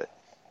it cut.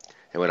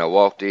 And when I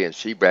walked in,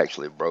 she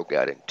actually broke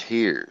out in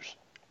tears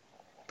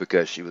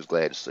because she was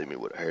glad to see me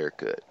with a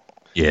haircut.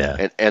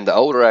 Yeah. And the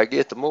older I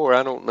get, the more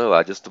I don't know.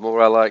 The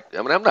more I like.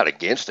 I mean, I'm not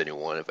against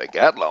anyone if they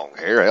got long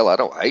hair. Hell, I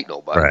don't hate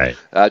nobody. Right.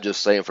 I'm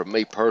just saying, for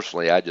me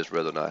personally, I just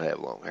rather not have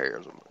long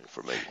hair.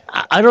 For me,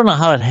 I don't know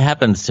how it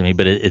happens to me,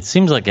 but it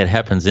seems like it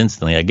happens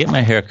instantly. I get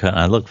my hair cut and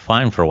I look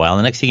fine for a while. And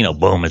the next thing you know,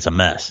 boom, it's a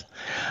mess.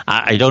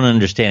 I don't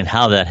understand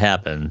how that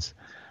happens.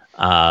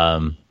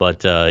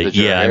 But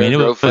yeah, I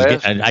mean,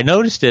 I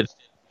noticed it.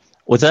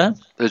 What's that?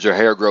 Does your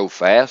hair grow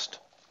fast?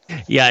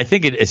 Yeah, I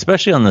think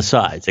especially on the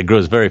sides, it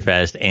grows very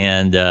fast.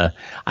 And I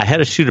had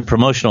to shoot a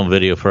promotional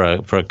video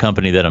for a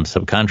company that I'm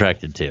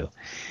subcontracted to.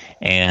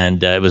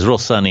 And it was real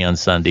sunny on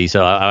Sunday,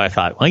 so I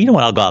thought, well, you know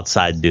what, I'll go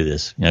outside and do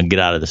this. Get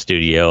out of the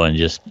studio and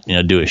just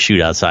do a shoot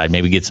outside,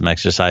 maybe get some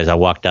exercise. I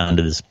walked down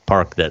to this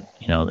park that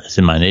is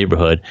in my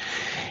neighborhood,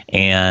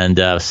 and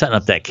I was setting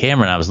up that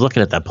camera, and I was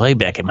looking at that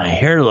playback, and my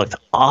hair looked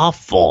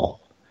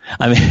awful.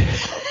 I mean,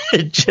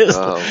 it just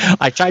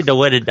I tried to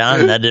wet it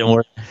down, and that didn't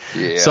work.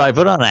 Yeah. So I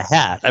put on a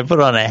hat.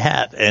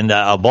 And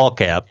a ball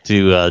cap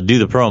to do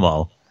the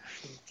promo.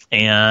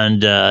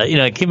 And,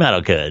 it came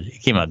out good.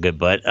 It came out good.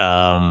 But,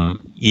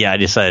 I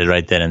decided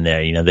right then and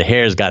there, the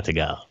hair's got to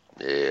go.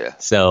 Yeah.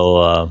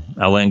 So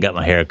I went and got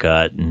my hair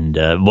cut. And,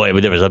 boy,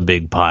 but there was a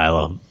big pile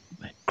of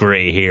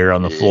gray hair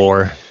on the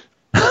floor.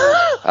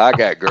 I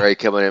got gray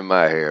coming in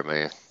my hair,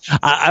 man.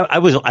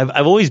 I've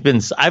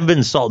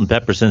been salt and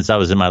pepper since I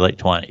was in my late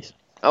 20s.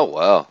 Oh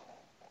wow.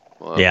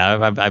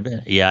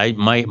 Yeah,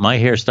 my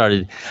hair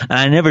started, and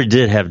I never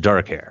did have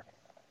dark hair.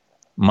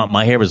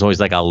 My hair was always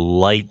like a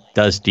light,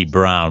 dusty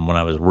brown when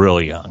I was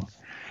real young.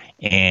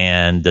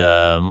 And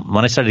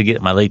when I started to get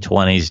in my late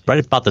 20s,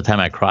 right about the time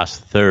I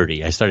crossed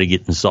 30, I started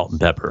getting salt and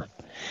pepper.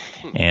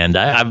 And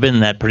I've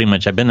been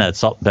that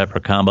salt and pepper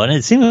combo. And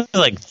it seems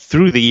like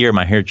through the year,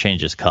 my hair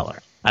changes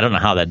color. I don't know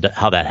how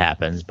that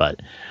happens,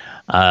 but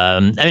I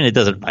mean, it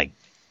doesn't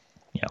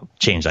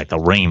change like the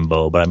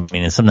rainbow. But I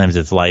mean, sometimes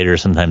it's lighter,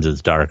 sometimes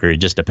it's darker. It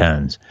just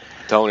depends.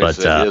 Tony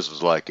said his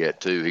was like that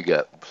too.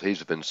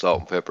 He's been salt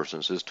and pepper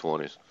since his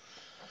 20s.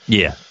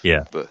 Yeah.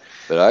 But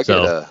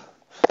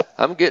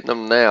I'm getting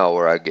them now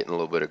where I'm getting a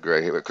little bit of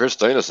gray hair. But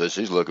Christina says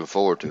she's looking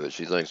forward to it.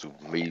 She thinks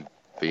me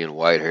being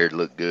white-haired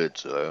look good.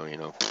 So,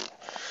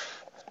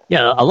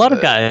 Yeah, a lot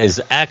of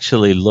guys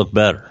actually look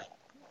better,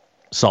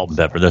 salt and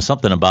pepper. There's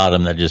something about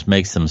them that just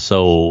makes them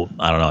so,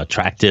 I don't know,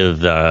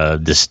 attractive,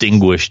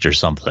 distinguished or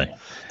something.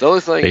 The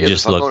only thing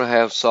is, if I'm going to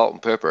have salt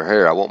and pepper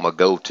hair, I want my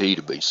goatee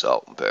to be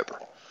salt and pepper.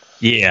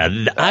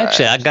 Yeah,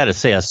 actually, I got to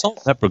say, a salt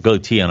and pepper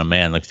goatee on a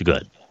man looks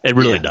good. It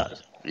really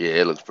does. Yeah,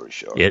 it looks pretty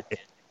sharp.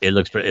 It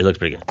looks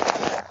pretty good.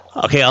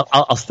 Okay,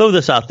 I'll throw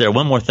this out there.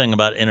 One more thing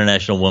about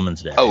International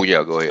Women's Day. Oh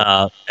yeah, go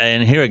ahead.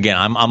 And here again,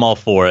 I'm all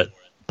for it.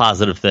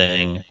 Positive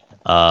thing.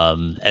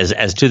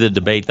 As to the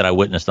debate that I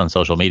witnessed on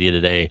social media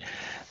today,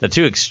 the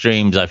two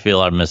extremes I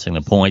feel are missing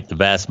the point. The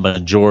vast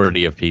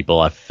majority of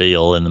people I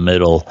feel in the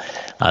middle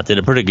did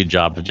a pretty good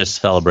job of just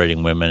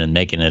celebrating women and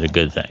making it a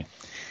good thing.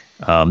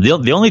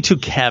 The only two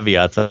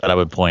caveats that I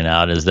would point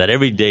out is that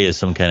every day is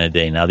some kind of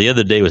day. Now, the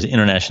other day was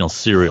International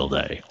Cereal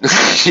Day.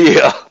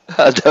 Yeah,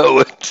 I know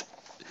it.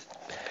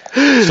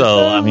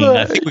 So, I mean,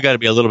 I think we got to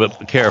be a little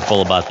bit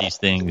careful about these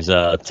things,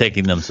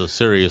 taking them so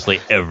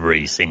seriously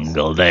every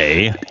single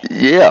day.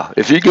 Yeah,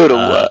 if you go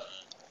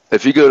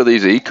to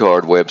these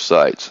e-card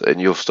websites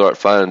and you'll start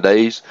finding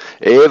days,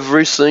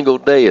 every single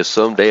day is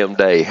some damn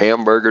day.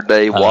 Hamburger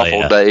day,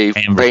 waffle day,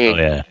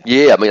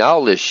 I mean,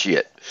 all this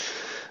shit.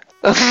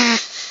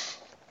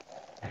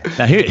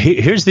 Now,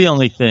 here's the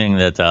only thing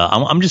that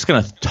I'm just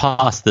going to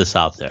toss this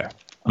out there.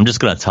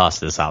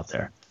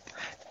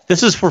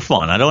 This is for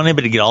fun. I don't want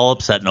anybody to get all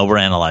upset and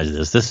overanalyze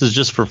this. This is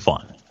just for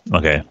fun.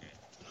 Okay.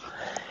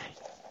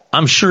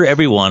 I'm sure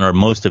everyone or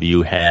most of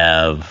you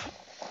have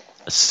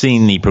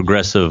seen the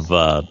Progressive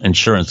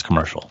insurance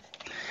commercial.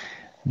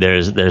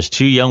 There's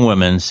two young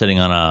women sitting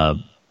on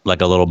a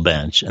little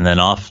bench, and then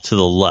off to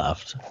the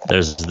left,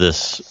 there's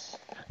this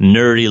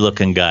nerdy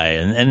looking guy.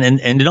 And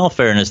in all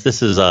fairness,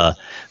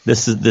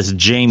 this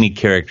Jamie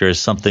character is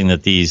something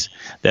that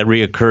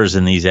reoccurs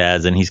in these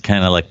ads, and he's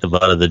kind of like the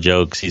butt of the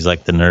jokes. He's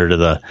like the nerd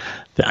of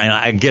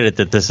I get it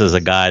that this is a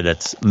guy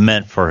that's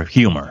meant for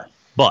humor,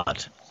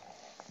 but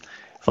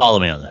follow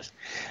me on this.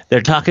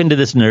 They're talking to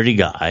this nerdy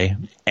guy,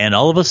 and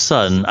all of a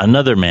sudden,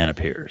 another man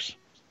appears.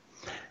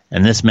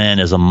 And this man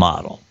is a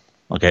model.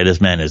 Okay, this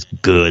man is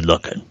good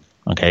looking.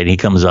 Okay, and he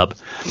comes up,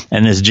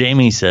 and this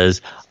Jamie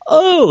says,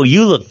 "Oh,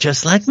 you look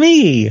just like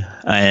me."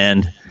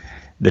 And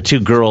the two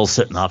girls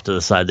sitting off to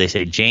the side, they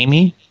say,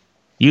 "Jamie,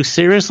 you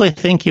seriously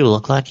think you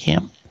look like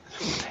him?"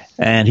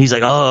 And he's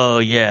like, "Oh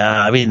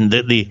yeah, I mean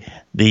the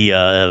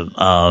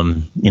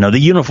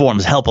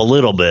uniforms help a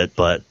little bit,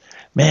 but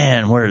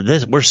man,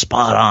 we're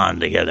spot on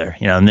together."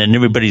 And then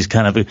everybody's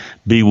kind of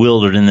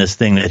bewildered in this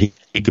thing that he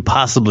could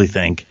possibly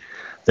think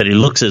that he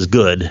looks as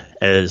good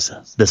as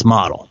this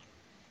model.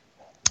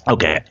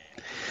 Okay.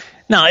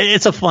 Now,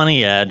 it's a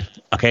funny ad,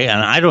 okay,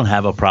 and I don't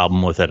have a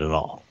problem with it at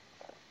all,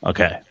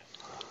 okay?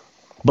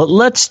 But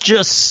let's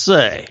just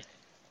say,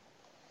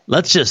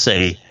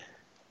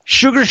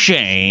 Sugar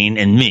Shane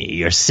and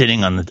me are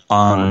sitting on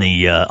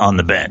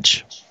the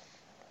bench,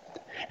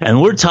 and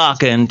we're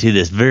talking to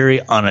this very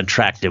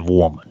unattractive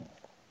woman,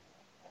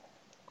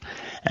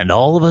 and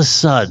all of a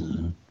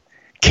sudden,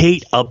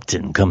 Kate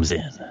Upton comes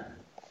in,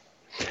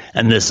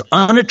 and this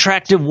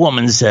unattractive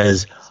woman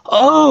says,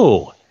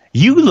 "Oh,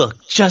 you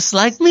look just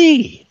like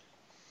me."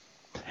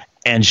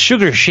 And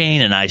Sugar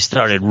Shane and I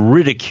started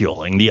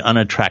ridiculing the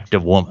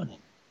unattractive woman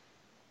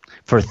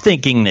for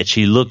thinking that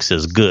she looks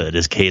as good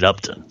as Kate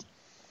Upton.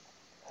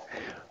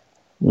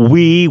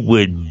 We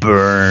would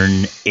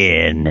burn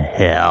in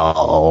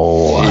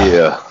hell.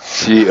 Yeah.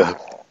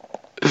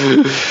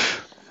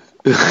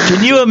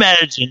 Can you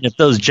imagine if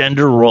those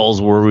gender roles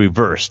were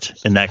reversed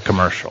in that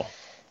commercial?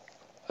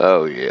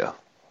 Oh, yeah.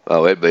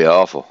 Oh, it'd be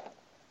awful.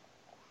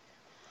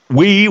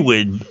 We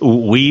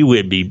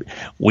would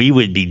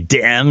be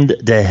damned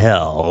to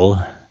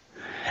hell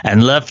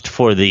and left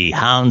for the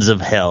hounds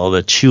of hell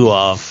to chew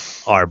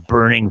off our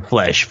burning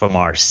flesh from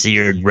our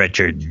seared,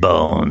 wretched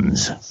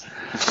bones.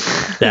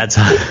 That's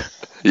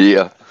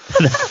yeah.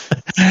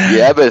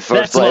 I bet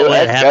first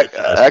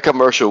that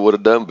commercial would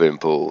have been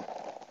pulled.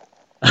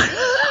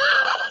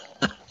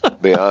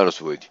 Be honest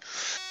with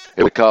you.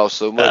 It would cause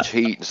so much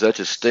heat and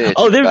such a stench.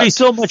 Oh, there'd be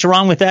so much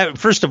wrong with that.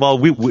 First of all,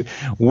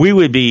 we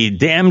would be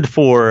damned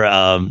for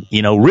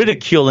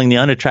ridiculing the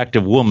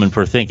unattractive woman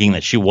for thinking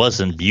that she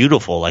wasn't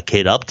beautiful like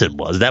Kate Upton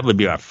was. That would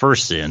be our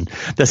first sin.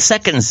 The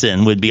second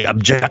sin would be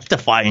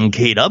objectifying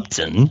Kate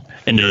Upton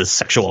into a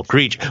sexual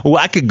creature. Well,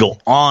 I could go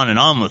on and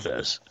on with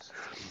this.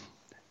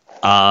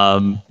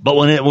 But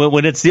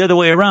when it's the other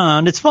way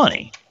around, it's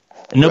funny.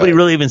 And nobody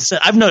really even said.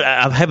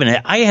 I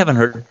haven't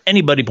heard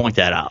anybody point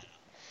that out.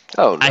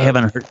 Oh, no. I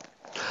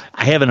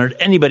haven't heard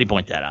anybody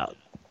point that out.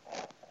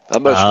 I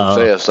must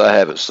confess, I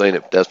haven't seen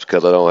it. That's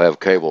because I don't have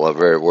cable. I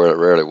very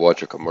rarely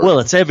watch a commercial. Well,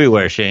 it's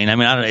everywhere, Shane. I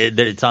mean,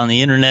 it's on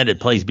the internet.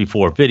 It plays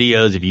before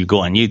videos. If you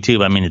go on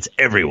YouTube, I mean, it's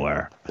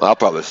everywhere. I'll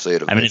probably see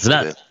it. I mean,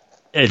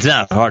 it's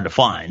not hard to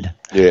find.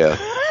 Yeah,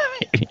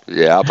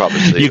 yeah, I'll probably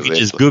see it. You can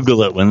just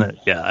Google it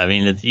I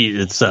mean,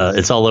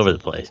 it's all over the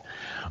place.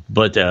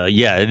 But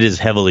yeah, it is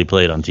heavily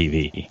played on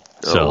TV.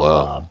 So,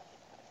 wow.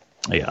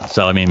 Yeah.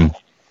 So I mean.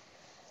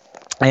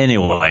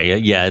 Anyway,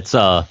 yeah, it's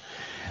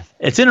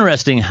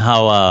interesting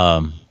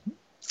how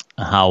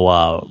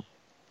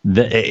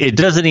it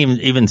doesn't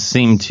even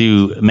seem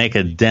to make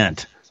a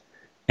dent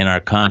in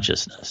our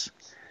consciousness.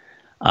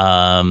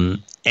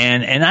 And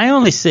I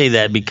only say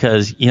that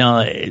because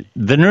the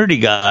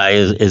nerdy guy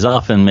is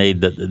often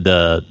made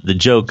the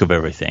joke of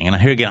everything. And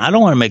here again, I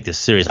don't want to make this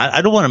serious.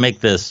 I don't want to make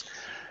this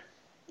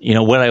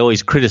what I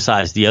always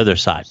criticize the other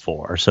side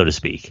for, so to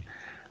speak.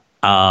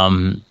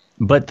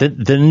 But the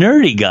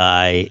nerdy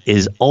guy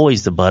is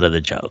always the butt of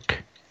the joke.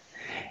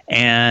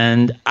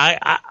 And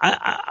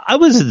I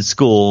was in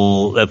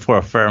school for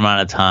a fair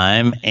amount of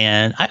time,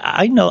 and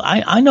I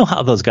know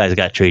how those guys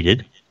got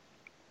treated.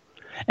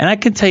 And I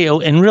can tell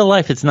you, in real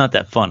life, it's not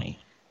that funny.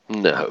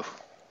 No.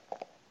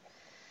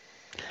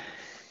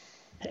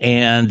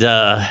 And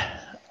I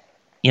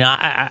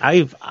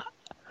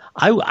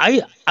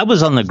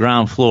was on the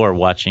ground floor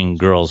watching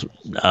girls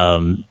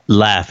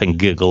laugh and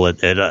giggle at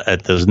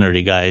those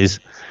nerdy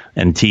guys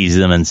and tease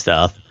them and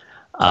stuff.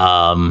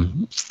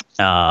 And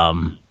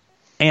I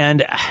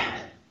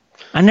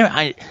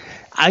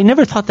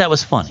never thought that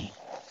was funny.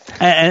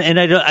 And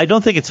I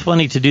don't think it's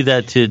funny to do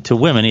that to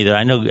women either.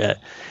 I know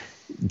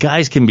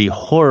guys can be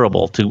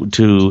horrible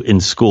to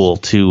in school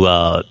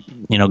to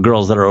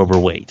girls that are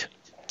overweight.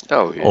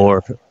 Oh, yeah.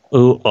 Or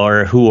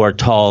who are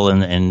tall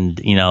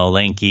and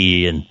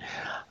lanky, and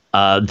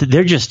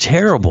they're just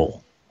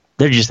terrible.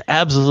 They're just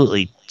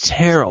absolutely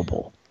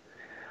terrible.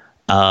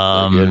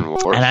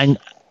 And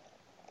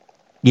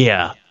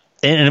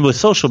with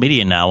social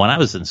media now, when I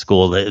was in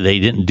school, they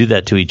didn't do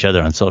that to each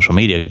other on social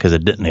media because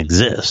it didn't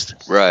exist.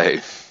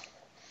 Right.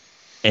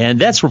 And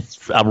that's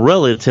a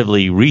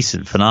relatively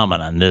recent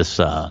phenomenon,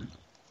 this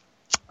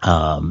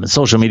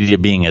social media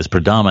being as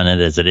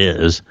predominant as it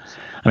is.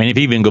 I mean, if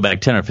you even go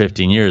back 10 or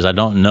 15 years, I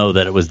don't know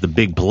that it was the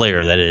big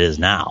player that it is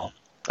now.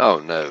 Oh,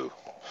 no.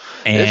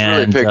 It's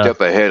really picked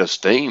up a head of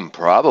steam,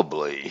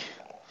 probably.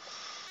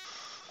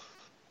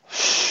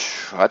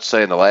 I'd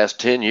say in the last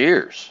 10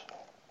 years.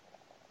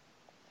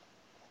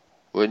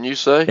 Wouldn't you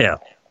say? Yeah.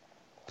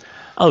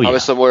 Oh, yeah. I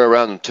was somewhere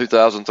around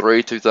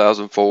 2003,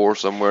 2004,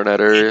 somewhere in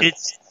that area.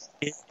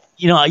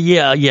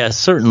 Yeah,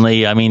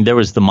 certainly. I mean, there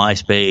was the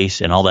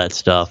MySpace and all that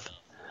stuff.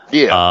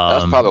 Yeah,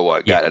 that's probably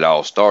what got it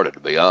all started, to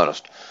be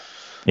honest.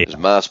 Yeah. Is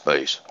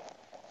MySpace.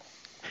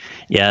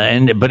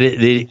 Yeah, but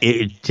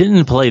it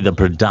didn't play the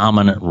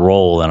predominant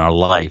role in our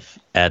life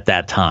at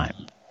that time.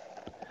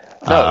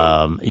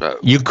 No.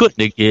 You could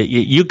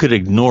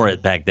ignore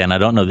it back then. I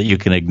don't know that you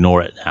can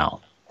ignore it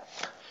now.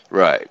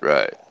 Right.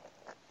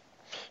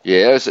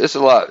 Yeah, it's a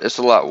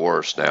lot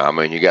worse now. I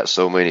mean, you got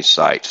so many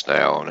sites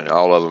now, and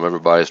all of them,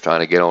 everybody's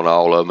trying to get on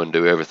all of them and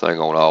do everything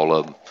on all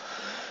of them.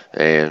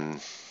 And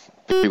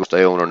people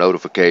stay on their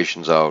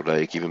notifications all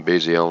day, keeping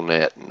busy on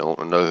that, and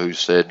don't know who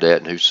said that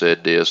and who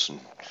said this. And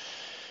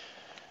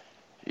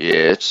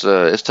yeah,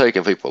 it's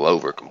taking people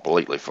over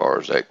completely, as far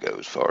as that goes,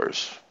 as far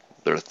as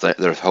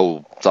their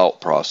whole thought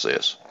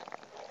process.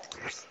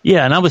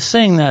 Yeah, and I was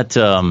saying that.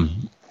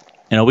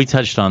 We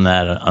touched on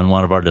that on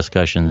one of our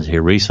discussions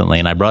here recently,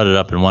 and I brought it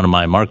up in one of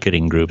my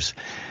marketing groups.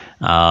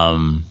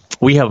 I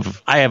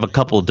have a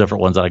couple of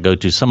different ones that I go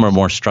to. Some are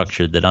more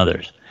structured than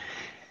others.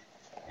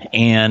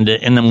 And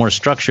in the more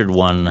structured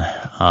one,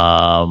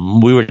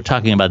 we were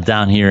talking about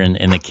down here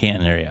in the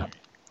Canton area.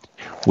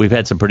 We've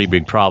had some pretty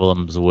big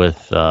problems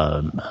with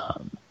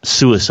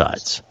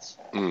suicides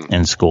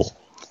in school.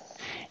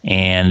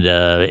 And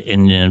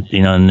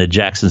in the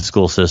Jackson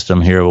school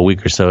system here a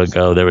week or so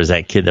ago, there was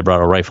that kid that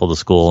brought a rifle to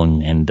school,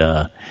 and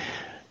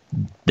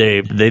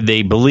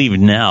they believe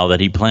now that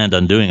he planned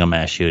on doing a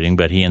mass shooting,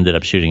 but he ended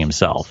up shooting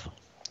himself.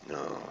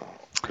 Oh,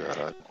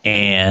 God.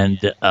 And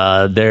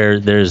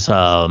there's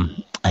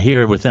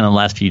here within the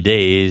last few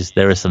days,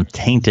 there was some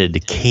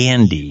tainted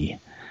candy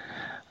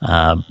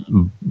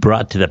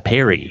brought to the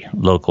Perry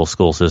local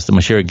school system,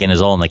 which here again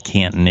is all in the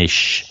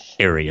Canton-ish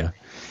area.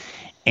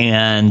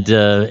 And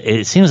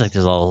it seems like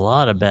there's a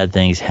lot of bad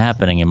things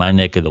happening in my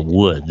neck of the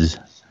woods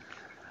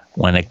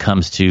when it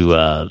comes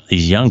to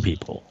these young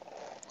people.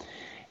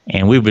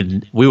 and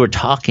we were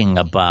talking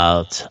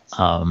about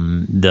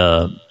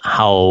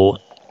how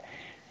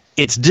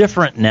it's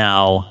different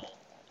now.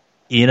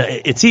 You know,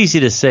 it's easy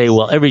to say,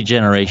 well, every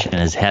generation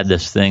has had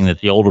this thing that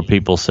the older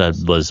people said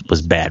was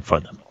bad for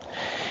them.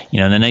 You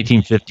know, in the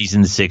 1950s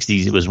and the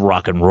 60s, it was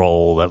rock and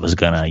roll that was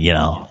going to, you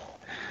know,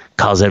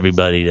 cause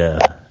everybody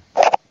to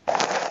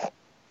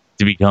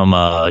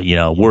become, you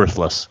know,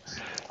 worthless.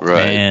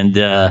 Right. And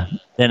then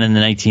in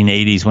the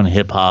 1980s, when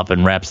hip hop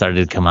and rap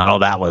started to come out,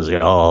 that was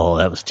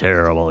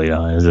terrible. You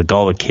know, it was like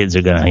all the kids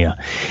are going to, you know.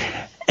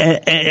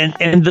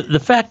 And the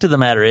fact of the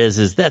matter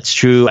is that's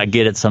true. I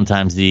get it.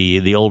 Sometimes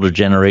the older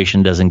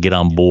generation doesn't get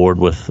on board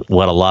with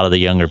what a lot of the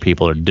younger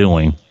people are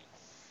doing.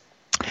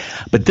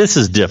 But this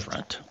is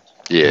different.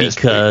 Yeah,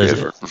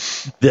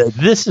 because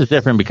this is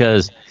different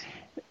because,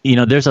 you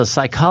know, there's a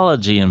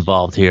psychology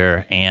involved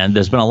here, and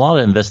there's been a lot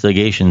of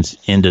investigations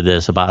into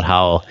this about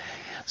how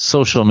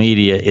social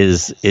media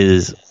is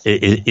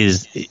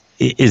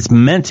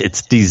meant,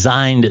 it's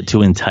designed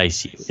to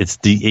entice you. It's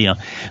the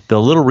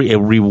little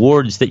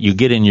rewards that you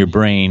get in your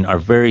brain are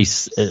very,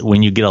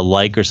 when you get a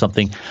like or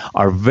something,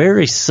 are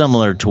very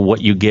similar to what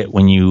you get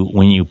when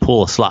you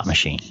pull a slot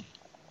machine.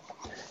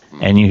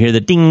 And you hear the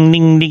ding,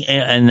 ding, ding,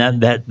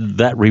 and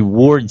that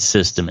reward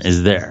system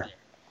is there.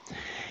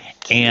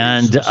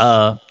 And,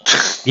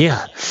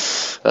 yeah.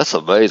 That's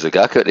amazing.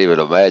 I couldn't even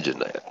imagine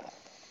that.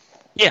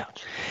 Yeah.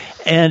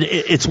 And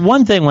it's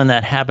one thing when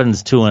that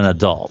happens to an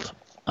adult.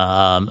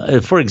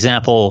 For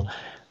example,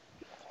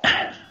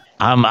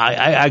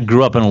 I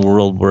grew up in a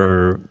world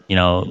where, you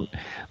know,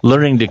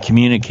 learning to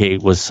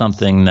communicate was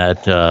something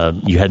that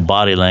you had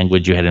body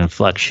language, you had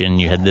inflection,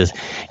 you had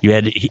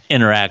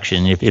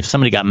interaction. If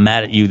somebody got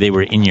mad at you, they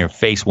were in your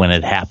face when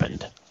it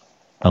happened.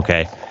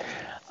 Okay.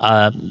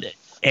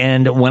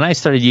 And when I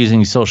started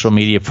using social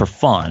media for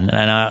fun,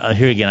 and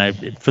here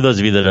again, for those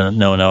of you that don't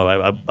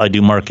know, I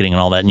do marketing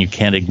and all that, and you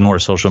can't ignore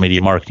social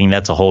media marketing.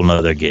 That's a whole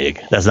nother gig.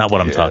 That's not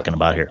what I'm talking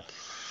about here.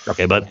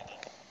 Okay, but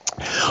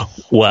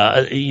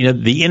well, you know,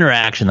 the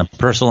interaction, the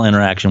personal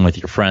interaction with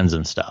your friends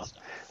and stuff.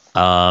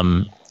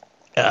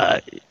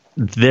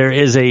 There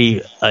is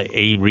a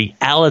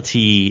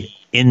reality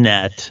in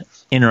that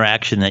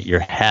interaction that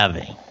you're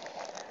having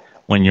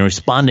when you're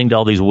responding to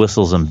all these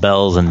whistles and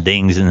bells and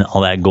dings and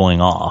all that going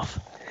off.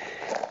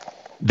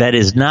 That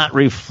is not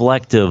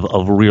reflective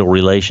of real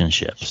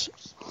relationships.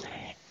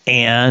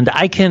 And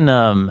I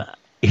can,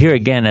 here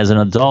again, as an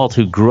adult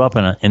who grew up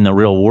in the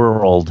real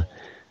world,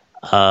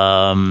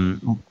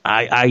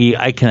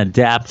 I can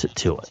adapt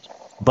to it.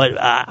 But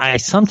I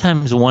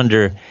sometimes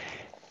wonder,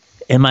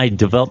 in my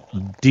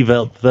development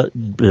years,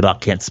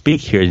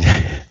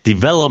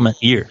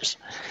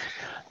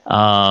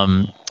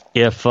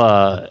 if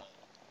I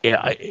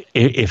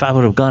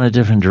would have gone a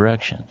different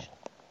direction.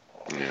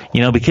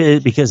 You know,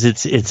 because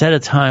it's at a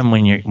time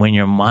when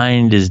your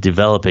mind is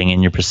developing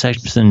and your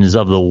perceptions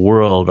of the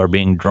world are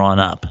being drawn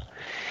up,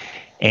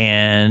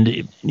 and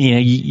you know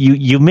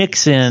you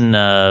mix in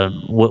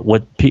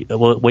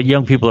what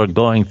young people are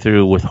going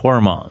through with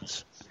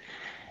hormones,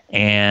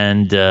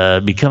 and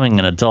becoming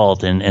an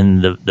adult,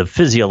 and the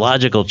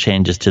physiological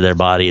changes to their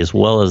body as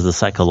well as the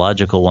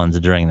psychological ones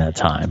during that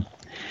time.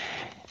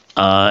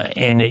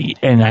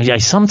 And I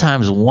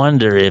sometimes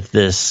wonder if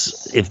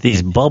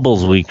these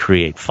bubbles we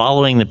create,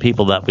 following the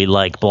people that we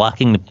like,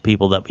 blocking the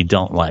people that we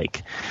don't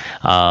like,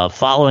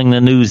 following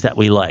the news that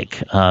we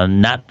like,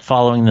 not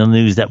following the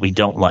news that we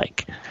don't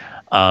like,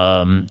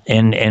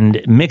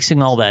 and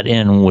mixing all that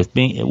in with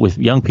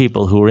young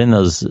people who are in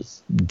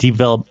those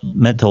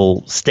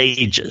developmental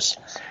stages,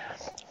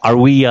 are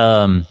we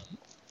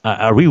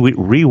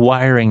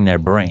rewiring their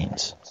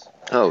brains?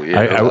 Oh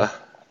yeah,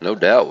 no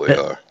doubt we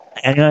are.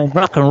 And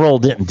rock and roll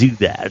didn't do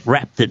that.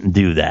 Rap didn't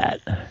do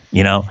that.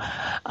 You know,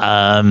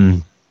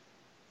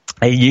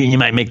 you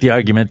might make the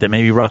argument that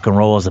maybe rock and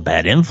roll is a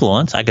bad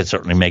influence. I could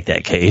certainly make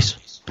that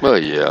case. Well,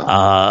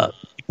 yeah.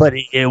 But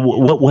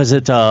what was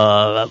it?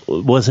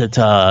 Was it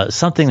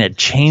something that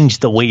changed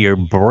the way your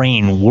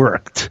brain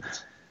worked?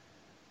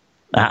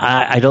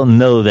 I don't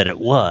know that it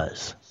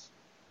was.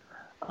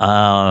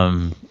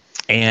 And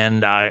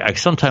I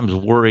sometimes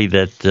worry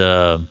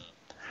that.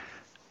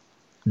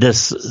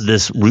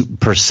 This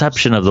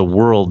perception of the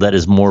world that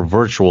is more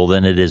virtual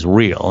than it is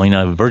real. You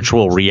know,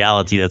 virtual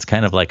reality, that's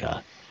kind of like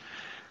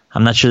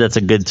I'm not sure that's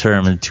a good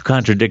term, and two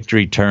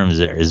contradictory terms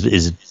there.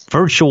 Is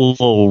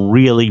virtual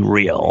really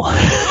real?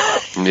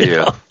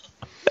 Yeah.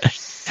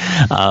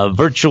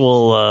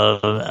 Virtual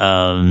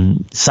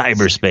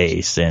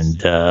cyberspace,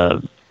 and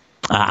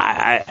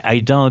I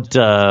don't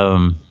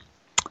know.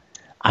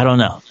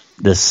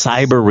 The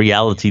cyber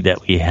reality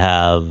that we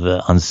have,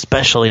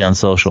 especially on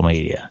social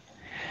media,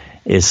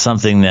 is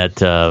something that,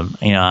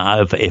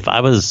 if I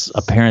was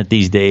a parent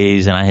these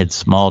days and I had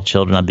small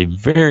children, I'd be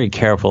very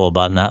careful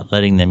about not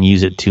letting them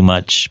use it too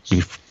much,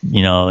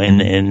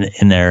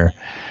 in their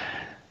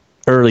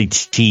early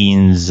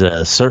teens,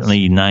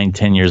 certainly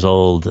 9-10 years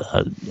old.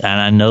 And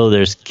I know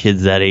there's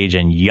kids that age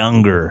and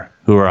younger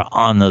who are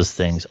on those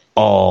things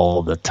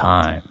all the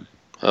time.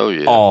 Oh,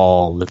 yeah.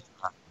 All the time.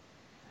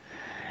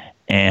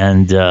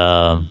 And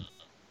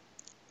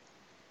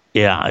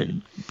yeah,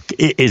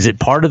 is it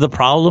part of the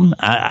problem?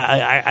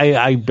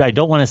 I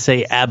don't want to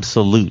say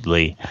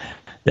absolutely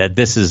that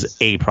this is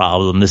a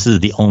problem. This is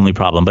the only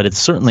problem, but it's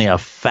certainly a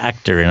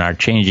factor in our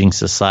changing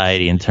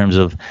society in terms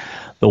of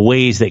the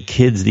ways that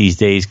kids these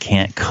days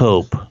can't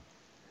cope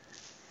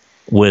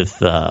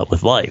with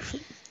life.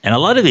 And a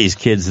lot of these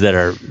kids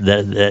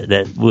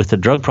that with the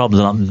drug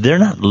problems, they're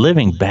not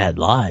living bad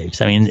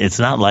lives. I mean, it's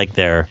not like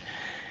they're,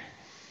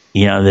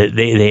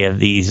 they have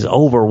these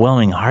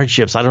overwhelming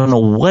hardships. I don't know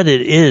what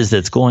it is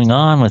that's going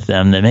on with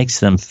them that makes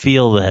them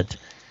feel that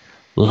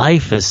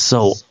life is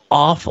so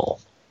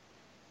awful.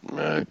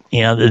 Right.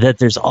 That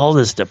there's all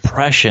this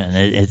depression.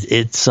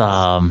 It's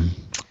I'm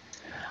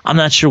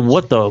not sure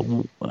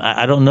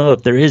I don't know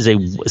if there is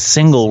a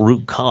single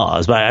root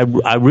cause, but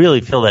I really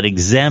feel that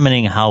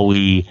examining how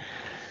we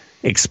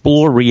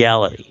explore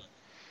reality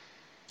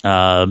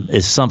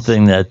is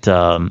something that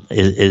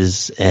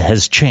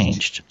has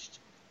changed.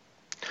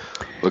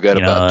 We got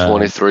about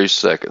 23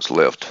 seconds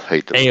left.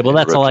 Hey, well,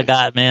 that's all I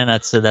got, man.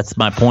 That's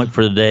my point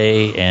for the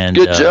day. And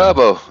good job,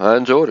 I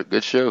enjoyed it.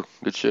 Good show.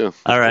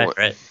 All right,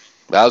 right.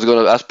 That's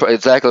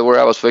exactly where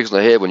I was fixing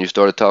to head when you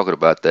started talking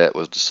about that.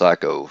 Was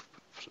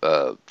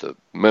the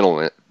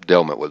mental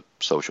ailment with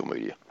social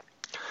media.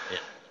 Yeah.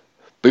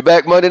 Be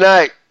back Monday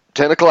night,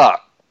 10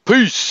 o'clock.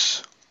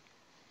 Peace.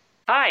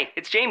 Hi,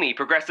 it's Jamie,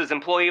 Progressive's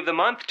Employee of the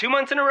Month, 2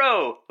 months in a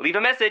row. Leave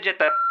a message at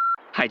the...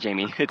 Hi,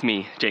 Jamie. It's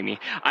me, Jamie.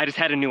 I just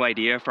had a new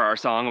idea for our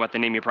song about the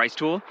Name Your Price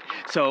tool.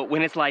 So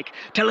when it's like,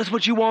 tell us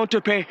what you want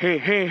to pay, hey,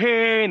 hey,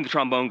 hey, and the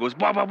trombone goes,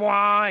 blah, blah,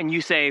 blah, and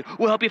you say,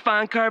 we'll help you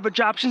find coverage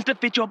options to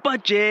fit your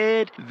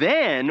budget.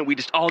 Then we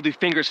just all do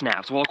finger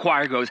snaps while a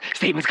choir goes,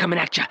 savings coming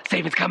at ya,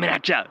 savings coming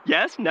at ya.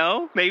 Yes?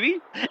 No? Maybe?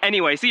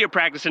 Anyway, see your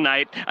practice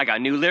tonight. I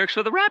got new lyrics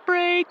for the rap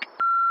break.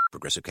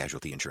 Progressive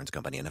Casualty Insurance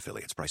Company and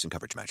Affiliates. Price and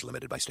coverage match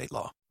limited by state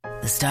law.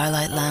 The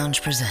Starlight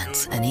Lounge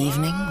presents An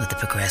Evening with the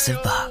Progressive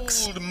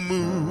Box. Old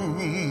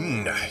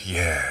moon,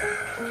 yeah.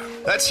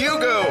 That's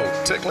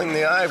Hugo, tickling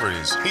the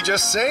ivories. He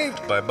just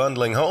saved by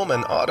bundling home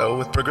and auto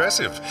with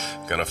Progressive.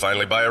 Gonna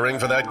finally buy a ring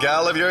for that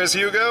gal of yours,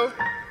 Hugo?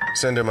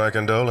 Send her my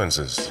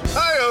condolences.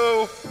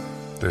 Hi-oh!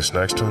 This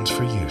next one's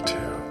for you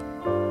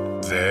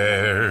two.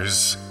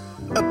 There's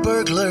a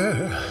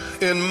burglar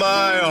in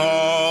my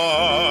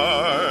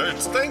heart.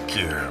 Thank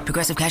you.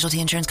 Progressive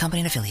Casualty Insurance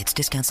Company and Affiliates.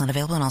 Discounts not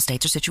available in all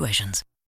states or situations.